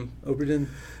 Obra Dinn Obra Dinn.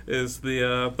 is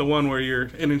the one where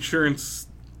you're an insurance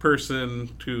person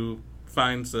who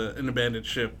finds an abandoned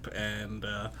ship, and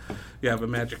you have a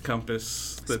magic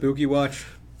compass that Spooky Watch.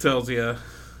 tells you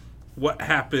what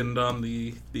happened on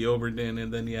the Obra Dinn,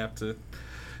 and then you have to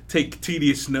take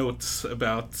tedious notes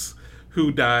about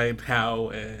who died, how,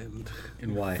 and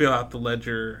why. fill out the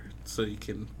ledger so you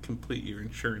can complete your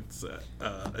insurance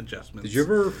adjustments. Did you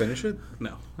ever finish it?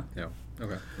 No. No.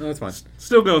 Okay. No, that's fine.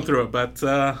 Still going through it, but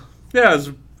yeah,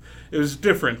 it was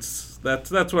different.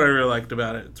 That's what I really liked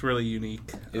about it. It's really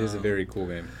unique. It is a very cool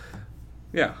game.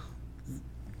 Yeah.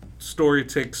 Story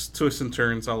takes twists and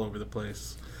turns all over the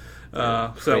place.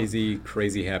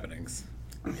 Crazy happenings.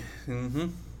 Mm-hmm. All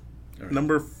right.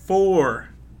 Number 4,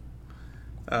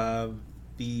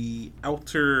 The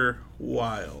Outer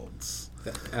Wilds.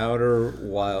 The Outer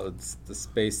Wilds, the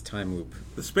space time loop.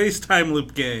 The space time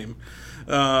loop game.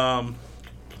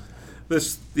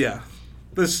 This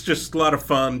is just a lot of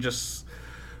fun. Just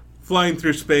flying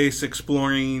through space,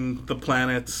 exploring the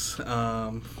planets.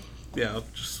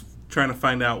 Just trying to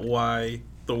find out why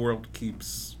the world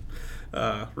keeps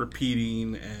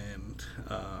repeating and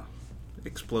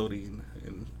exploding,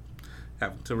 and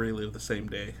having to relive the same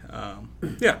day.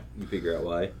 You figure out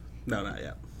why. No, not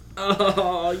yet.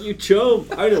 Oh, you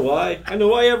chump! I know why. I know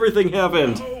why everything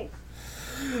happened.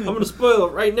 I'm gonna spoil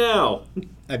it right now.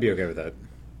 I'd be okay with that.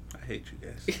 I hate you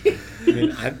guys. I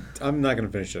mean, I'm not going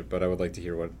to finish it, but I would like to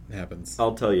hear what happens.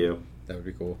 I'll tell you That would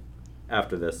be cool.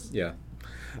 after this. Yeah.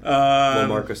 While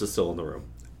Marcus is still in the room.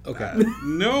 Okay.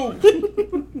 No.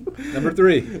 Number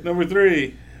 3. Number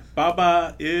 3,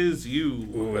 Baba Is You.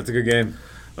 Ooh, that's a good game.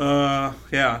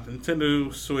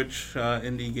 Nintendo Switch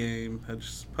indie game,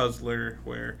 just puzzler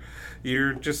where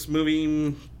you're just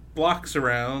moving blocks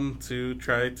around to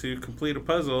try to complete a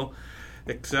puzzle,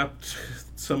 except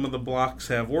some of the blocks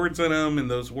have words in them, and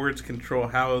those words control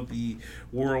how the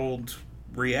world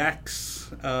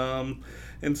reacts.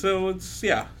 And so it's,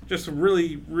 just a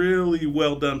really, really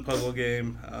well done puzzle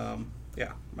game.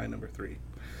 My number 3.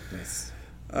 Nice.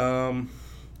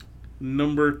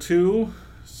 Number 2,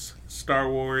 Star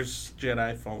Wars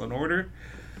Jedi Fallen Order.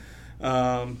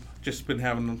 Just been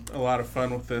having a lot of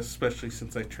fun with this, especially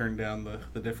since I turned down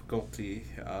the difficulty.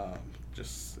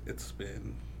 It's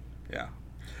been,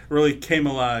 really came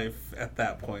alive at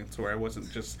that point where I wasn't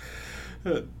just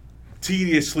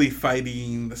tediously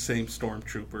fighting the same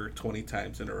stormtrooper 20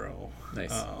 times in a row.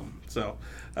 Nice.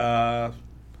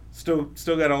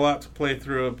 Still got a lot to play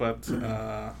through it, but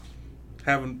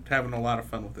having a lot of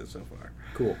fun with it so far.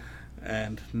 Cool.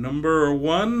 And number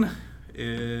 1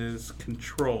 is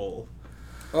Control.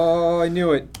 Oh, I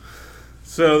knew it.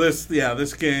 So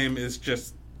this game is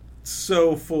just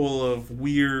so full of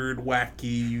weird,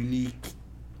 wacky, unique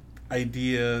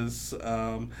ideas.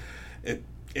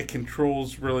 It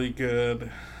controls really good.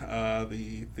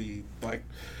 The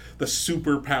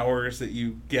superpowers that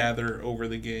you gather over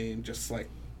the game just like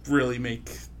really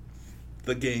make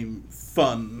the game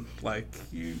fun.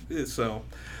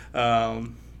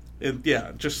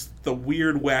 Just the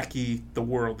weird, wacky the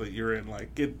world that you're in.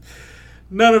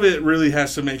 None of it really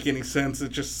has to make any sense.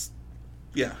 It's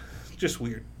just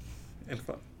weird and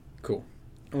fun. Cool.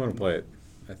 I want to play it,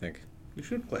 I think. You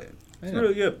should play it. It's I know.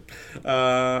 really good.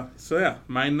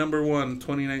 My number 1,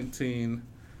 2019,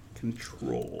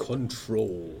 Control.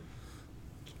 Control.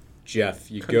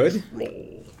 Jeff, you good?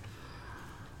 Control.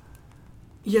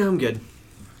 Yeah, I'm good.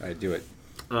 All right, do it.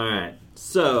 All right.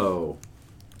 So,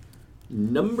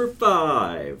 number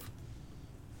 5.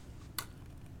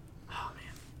 Oh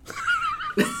man.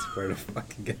 Swear to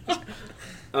fucking get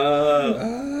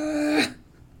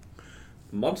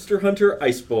Monster Hunter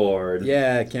Iceborne.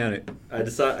 Yeah, count it.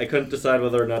 I couldn't decide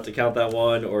whether or not to count that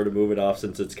one or to move it off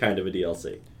since it's kind of a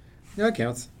DLC. Yeah, it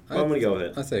counts. I'm gonna go with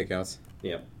it. I'd say it counts.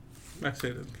 Yeah. I say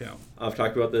it doesn't count. I've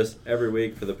talked about this every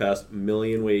week for the past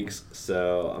million weeks,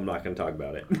 so I'm not gonna talk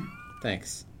about it.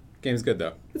 Thanks. Game's good,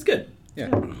 though. It's good. Yeah.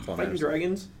 That's all that Fighting matters.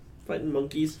 dragons, fighting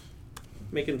monkeys,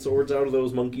 making swords out of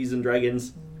those monkeys and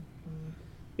dragons.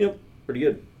 Yep, pretty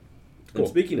good. Cool. And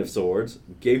speaking of swords,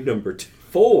 game number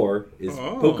 4 is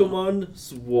Oh. Pokemon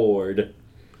Sword.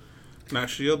 Not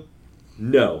Shield.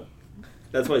 No.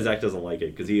 That's why Zach doesn't like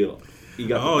it, because he got the bad You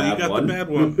got one. the bad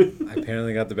one. I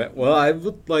apparently got the bet. Well, I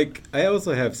would like. I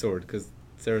also have Sword because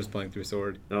Sarah's playing through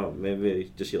Sword. Oh,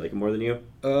 maybe does she like it more than you?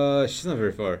 She's not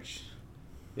very far.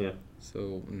 Yeah.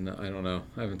 So no, I don't know.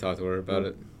 I haven't talked to her about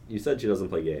it. You said she doesn't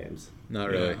play games. Not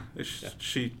really. Yeah. Is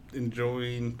she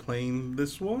enjoying playing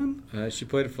this one? She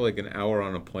played it for like an hour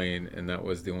on a plane, and that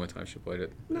was the only time she played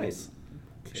it. Nice.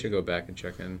 I should go back and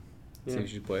check in, see Yeah. if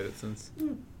she's played it since.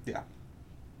 Yeah.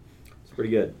 It's pretty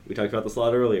good. We talked about this a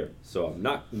lot earlier, so I'm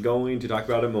not going to talk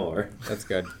about it more. That's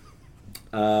good.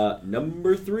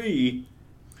 Number 3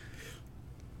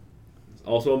 is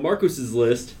also on Marcus's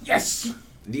list. Yes.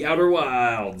 The Outer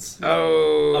Wilds.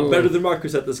 Oh, I'm better than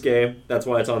Marcus at this game. That's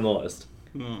why it's on the list.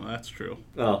 No, that's true.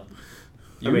 Oh,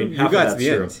 You, I mean, you half got of to the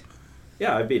that's true. end.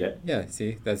 Yeah, I beat it. Yeah,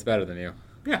 see, that's better than you.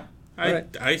 Yeah.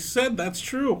 Alright. I said that's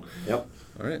true. Yep.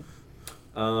 All right.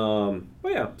 Well,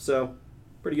 yeah. So,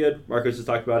 pretty good. Marcus has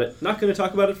talked about it. Not going to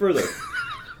talk about it further.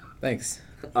 Thanks.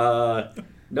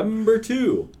 Number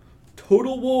 2,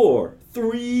 Total War: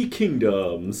 Three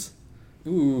Kingdoms.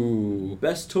 Ooh.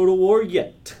 Best Total War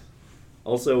yet.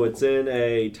 Also, it's in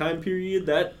a time period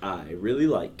that I really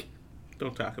like.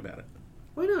 Don't talk about it.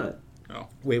 Why not? Oh.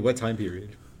 Wait, what time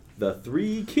period? The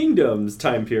Three Kingdoms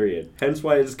time period. Hence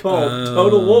why it's called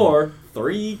Total War: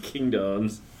 Three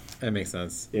Kingdoms. That makes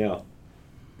sense. Yeah.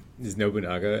 Is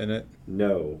Nobunaga in it?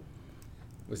 No.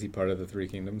 Was he part of the Three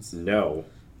Kingdoms? No.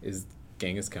 Is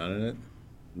Genghis Khan in it?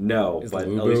 No. Is but at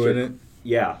Lubu least in you're- it?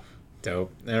 Yeah.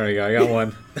 Dope. There we go. I got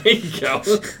one. There you go.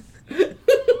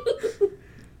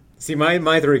 See,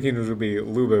 my Three Kingdoms would be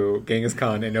Lubu, Genghis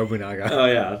Khan, and Nobunaga. Oh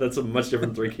yeah, that's a much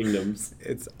different Three Kingdoms.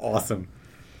 It's awesome.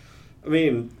 I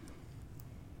mean,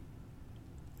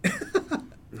 oh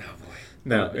boy.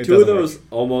 No, it Two of doesn't those work.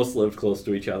 almost lived close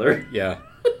to each other. Yeah.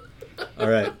 All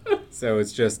right. So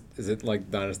it's just, is it like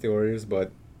Dynasty Warriors,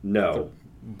 but No,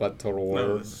 Total War?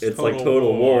 No, it's like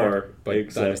Total War, But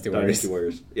except Dynasty Dynasty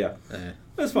Warriors. Warriors. Yeah, Eh.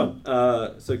 that's fun.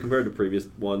 So compared to previous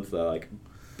ones that like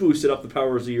boosted up the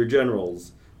powers of your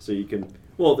generals, so you can.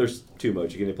 Well, there's 2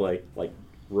 modes. You can play like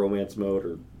romance mode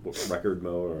or record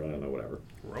mode, or I don't know, whatever.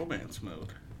 Romance mode.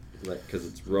 Because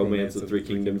it's Romance of Three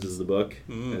Kingdoms is the book,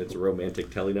 Mm. and it's a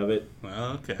romantic telling of it.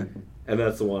 Okay. And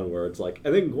that's the one where it's like, I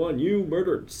think Guan Yu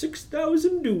murdered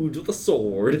 6,000 dudes with a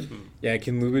sword. Yeah,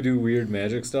 can Lubu do weird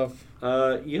magic stuff?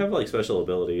 You have like special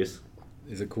abilities.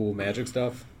 Is it cool magic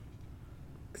stuff?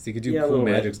 Because you could do Yeah, a cool little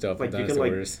magic bit. stuff Like with you Dynasty can like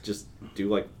Warriors. just do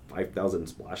like 5,000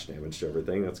 splash damage to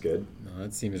everything. That's good. No,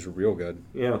 that seems real good.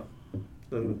 Yeah,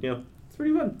 and yeah, it's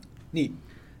pretty fun. Neat.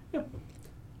 Yeah,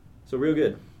 so real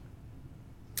good.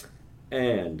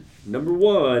 And number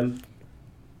 1,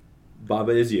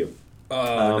 Baba Is You.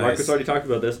 Oh, Marcus already talked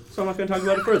about this, so I'm not going to talk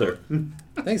about it further.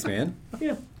 Thanks, man.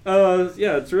 Yeah.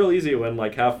 Yeah, it's real easy when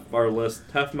like half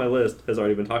of my list has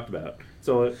already been talked about.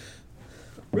 So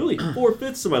really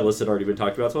 4/5 of my list had already been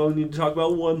talked about, so I only need to talk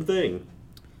about one thing.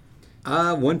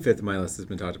 1/5 of my list has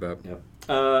been talked about. Yeah.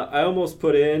 I almost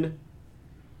put in,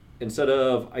 instead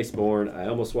of Iceborne, I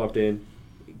almost swapped in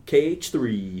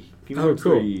KH3. Kingdom Oh, Hearts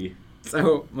cool. 3.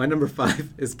 So my number 5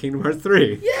 is Kingdom Hearts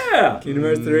 3. Yeah! Kingdom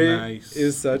Hearts 3 Nice.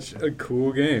 is such a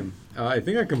cool game. I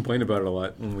think I complained about it a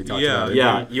lot when we talked Yeah, about it.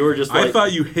 Yeah, you were just like... I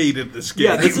thought you hated this game.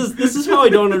 Yeah, this is how I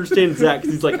don't understand Zach,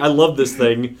 because he's like, I love this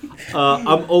thing.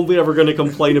 I'm only ever going to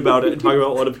complain about it and talk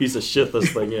about what a piece of shit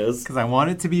this thing is. Because I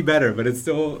want it to be better, but it's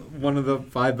still one of the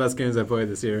 5 best games I played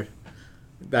this year.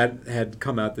 That had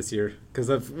come out this year. Because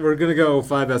we're going to go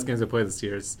 5 best games I played this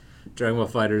year. It's Dragon Ball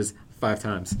FighterZ 5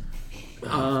 times.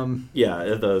 Yeah,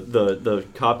 the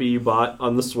copy you bought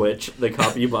on the Switch, the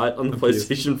copy you bought on the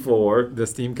PlayStation 4, The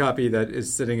Steam copy that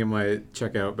is sitting in my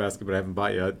checkout basket, but I haven't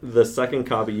bought yet. the second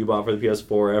copy you bought for the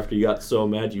PS4 after you got so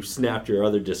mad you snapped your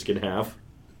other disc in half.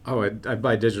 Oh, I'd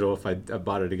buy digital if I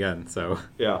bought it again. So,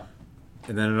 Yeah.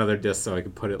 and then another disc so I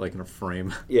could put it like in a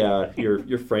frame. Yeah,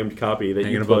 your framed copy that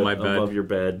Hanging you above put my bed. above your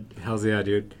bed Hell's yeah,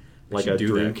 dude. I like should a do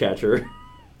dream that. catcher.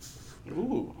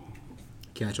 Ooh.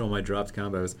 Catch all my dropped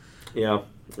combos. Yeah,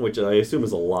 which I assume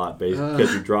is a lot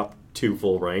because you dropped 2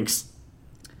 full ranks.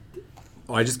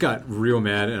 Oh, I just got real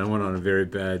mad and I went on a very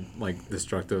bad, like,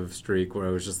 destructive streak where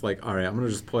I was just like, all right, I'm going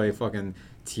to just play fucking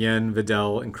Tien,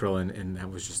 Videl, and Krillin, and that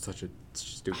was just such a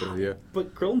stupid idea.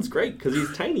 But Krillin's great because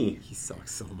he's tiny. He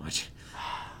sucks so much.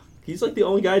 He's like the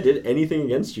only guy I did anything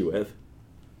against you with.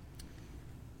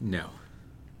 No.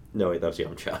 No, wait, that was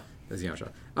Yamcha. That's Yamcha.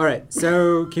 All right,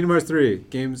 so Kingdom Hearts 3.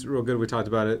 Game's real good. We talked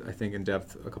about it, I think, in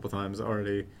depth a couple times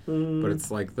already. But it's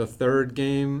like the 3rd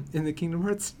game in the Kingdom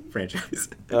Hearts franchise.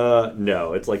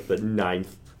 No, it's like the 9th.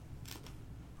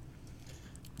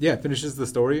 Yeah, it finishes the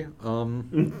story.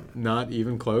 Not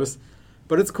even close.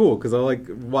 But it's cool because I like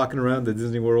walking around the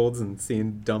Disney worlds and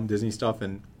seeing dumb Disney stuff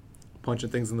and punching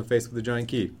things in the face with a giant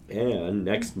key. And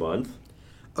next month.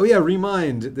 Oh yeah,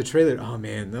 Remind, the trailer. Oh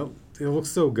man, it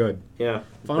looks so good. Yeah.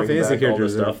 Final bring Fantasy back all the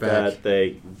characters are stuff back. that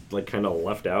they like kind of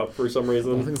left out for some All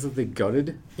reason. things that they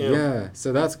gutted. Yeah. Yeah,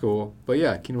 so that's cool. But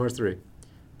yeah, Kingdom Hearts 3.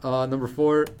 Number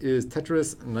 4 is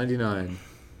Tetris 99.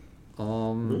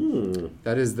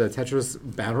 That is the Tetris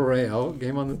Battle Royale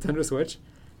game on Nintendo Switch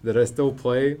that I still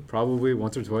play probably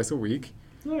once or twice a week.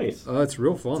 Nice. It's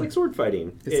real fun. It's like sword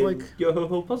fighting. It's in like-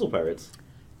 Yo-Ho-Ho Puzzle Pirates.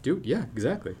 Dude, yeah,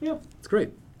 exactly. Yeah. It's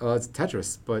great. It's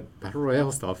Tetris, but Battle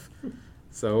Royale stuff.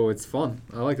 So it's fun.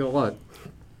 I like it a lot.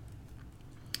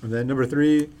 And then number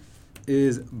 3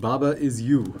 is Baba Is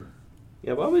You.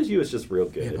 Yeah, Baba Is You is just real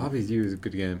good. Yeah, Baba Is You is a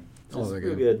good game. It's I just love that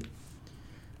real game. good.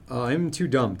 I'm too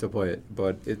dumb to play it,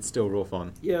 but it's still real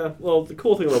fun. Yeah, well, the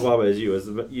cool thing about Baba Is You is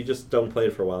that you just don't play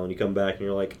it for a while and you come back and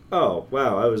you're like, oh,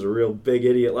 wow, I was a real big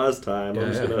idiot last time. I'm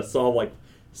just Yeah. going to solve like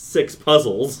 6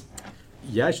 puzzles.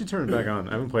 Yeah, I should turn it back on.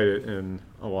 I haven't played it in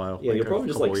a while. Yeah, like you'll a probably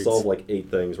just couple like weeks. solve like 8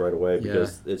 things right away Yeah.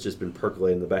 because it's just been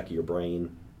percolating in the back of your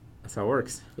brain. That's how it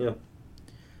works. Yeah.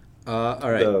 All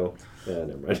right. So, yeah,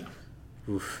 never mind.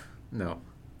 Oof. No.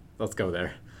 Let's go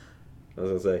there. I was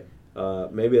going to say,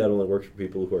 maybe that only works for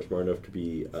people who are smart enough to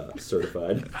be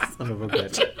certified. Son of a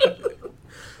bitch.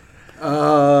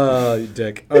 You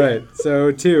dick. All right.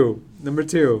 So number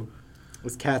 2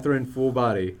 was Catherine Full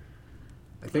Body.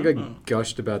 I think I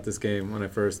gushed about this game when I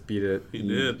first beat it. He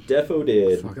did. Defo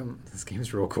did. Fucking, this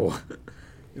game's real cool.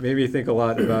 It made me think a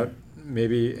lot about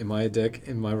maybe am I a dick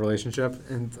in my relationship,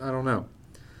 and I don't know.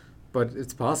 But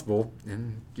it's possible,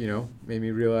 and, made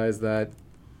me realize that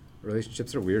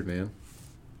relationships are weird, man.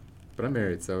 But I'm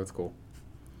married, so it's cool.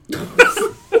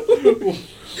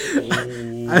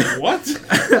 What?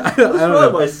 I That's don't know.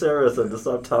 why Sarah said to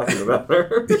stop talking about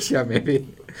her. Yeah, maybe.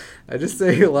 I just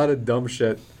say a lot of dumb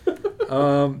shit.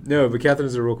 No, but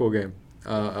Catherine's a real cool game.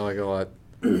 I like it a lot.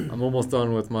 I'm almost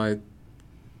done with my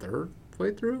 3rd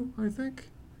playthrough, I think,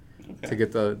 to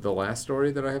get the last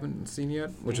story that I haven't seen yet,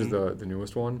 which is the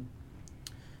newest one.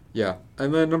 Yeah.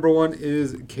 And then number 1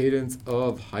 is Cadence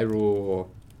of Hyrule,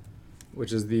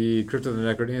 which is the Crypt of the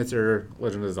Necrodancer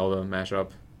Legend of Zelda mashup.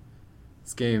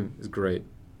 This game is great.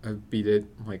 I've beat it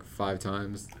like 5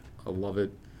 times. I love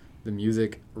it. The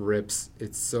music rips.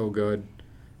 It's so good.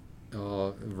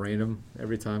 Random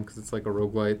every time because it's like a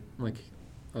roguelite, like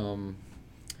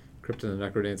Crypt of the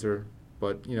Necrodancer,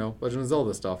 but Legend of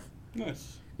Zelda stuff.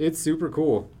 Nice. It's super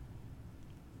cool.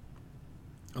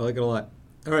 I like it a lot.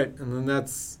 All right, and then I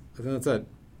think that's it.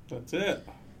 That's it.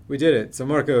 We did it. So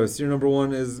Marcos, your number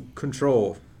 1 is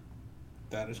Control.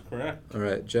 That is correct. All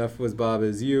right, Jeff was Bob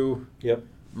Is You. Yep.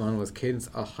 Mine was Cadence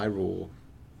of Hyrule.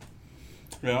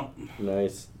 Yeah.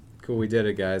 Nice. Cool, we did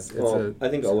it, guys. I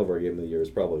think all of our game of the year is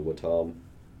probably Watam.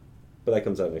 But that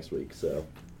comes out next week, so.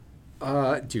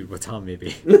 Dude, Watam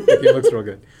maybe. It looks real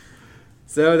good.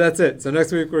 So that's it. So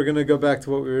next week we're going to go back to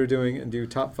what we were doing and do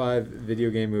top 5 video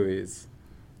game movies.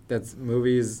 That's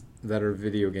movies that are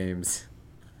video games.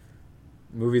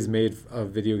 Movies made of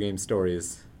video game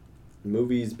stories.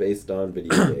 Movies based on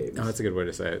video games. Oh, that's a good way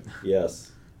to say it.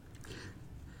 Yes.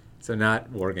 So not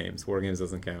war games. War games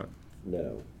doesn't count.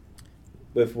 No.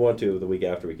 But if we want to, the week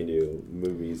after we can do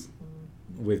movies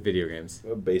With video games.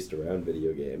 based around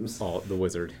video games. The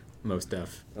Wizard, Mos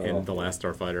Def, Oh. and The Last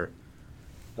Starfighter.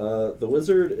 The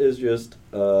Wizard is just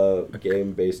a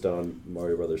game based on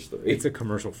Mario Brothers 3. It's a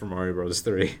commercial for Mario Bros.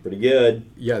 3. Pretty good.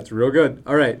 Yeah, it's real good.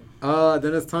 All right.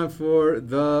 Then it's time for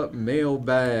the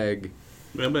mailbag.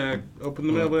 Mailbag. Open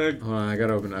the mailbag. Hold on, I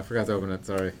gotta open it. I forgot to open it.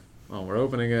 Sorry. Oh, we're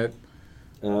opening it.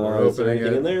 Is there opening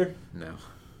anything it. in there? No.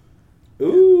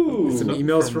 Ooh! Some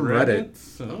emails from Reddit.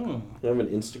 Oh. I have an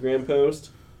Instagram post,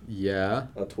 Yeah.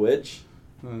 a Twitch.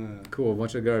 Cool. A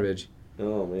bunch of garbage.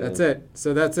 Oh, man. That's it.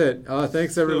 So that's it.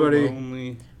 Thanks So everybody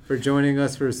lonely. for joining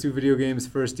us for Sue Video Games'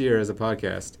 first year as a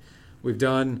podcast. We've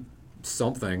done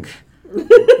something.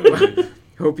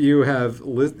 Hope you have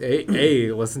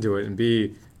A, listened to it, and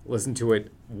B, listened to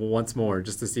it once more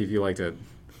just to see if you liked it.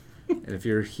 And if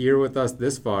you're here with us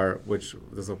this far, which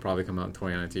this will probably come out in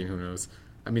 2019, who knows?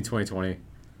 I mean 2020,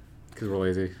 because we're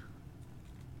lazy.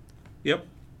 Yep.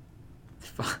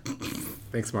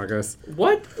 Thanks, Marcos.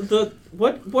 What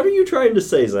are you trying to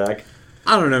say, Zach?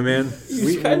 I don't know, man.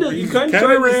 You kind of kinda tried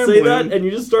to say rambling. that, and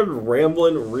you just started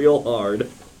rambling real hard.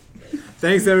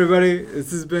 Thanks, everybody.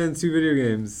 This has been Two Video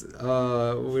Games.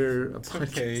 We're a It's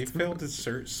okay. He failed his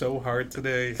search so hard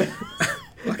today.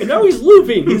 And now he's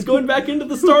looping. He's going back into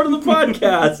the start of the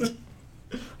podcast.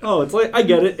 Oh, it's like, I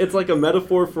get it. It's like a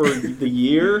metaphor for the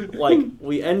year. Like,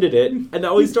 we ended it, and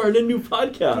now we started a new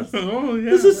podcast. Oh,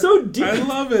 yeah. This is so deep. I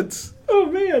love it. Oh,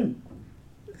 man.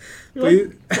 You're Please-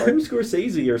 like Martin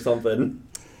Scorsese or something.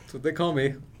 That's what they call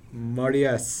me. Marty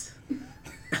S.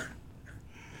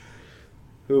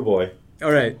 Oh, boy.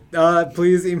 All right.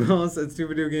 Please email us at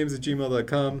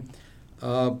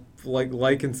stupidvideogames@gmail.com.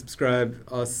 Like and subscribe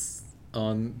us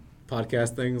on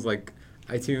podcast things like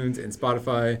iTunes and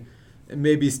Spotify, and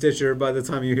maybe Stitcher by the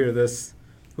time you hear this.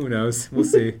 Who knows? We'll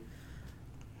see.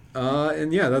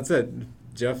 And yeah, that's it.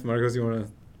 Jeff, Marcos, you want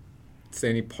to say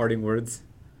any parting words?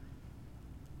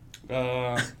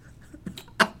 No.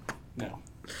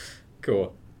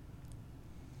 Cool.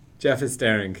 Jeff is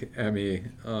staring at me,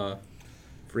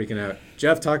 freaking out.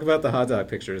 Jeff, talk about the hot dog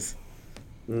pictures.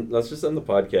 Let's just end the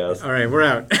podcast. All right, we're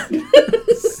out.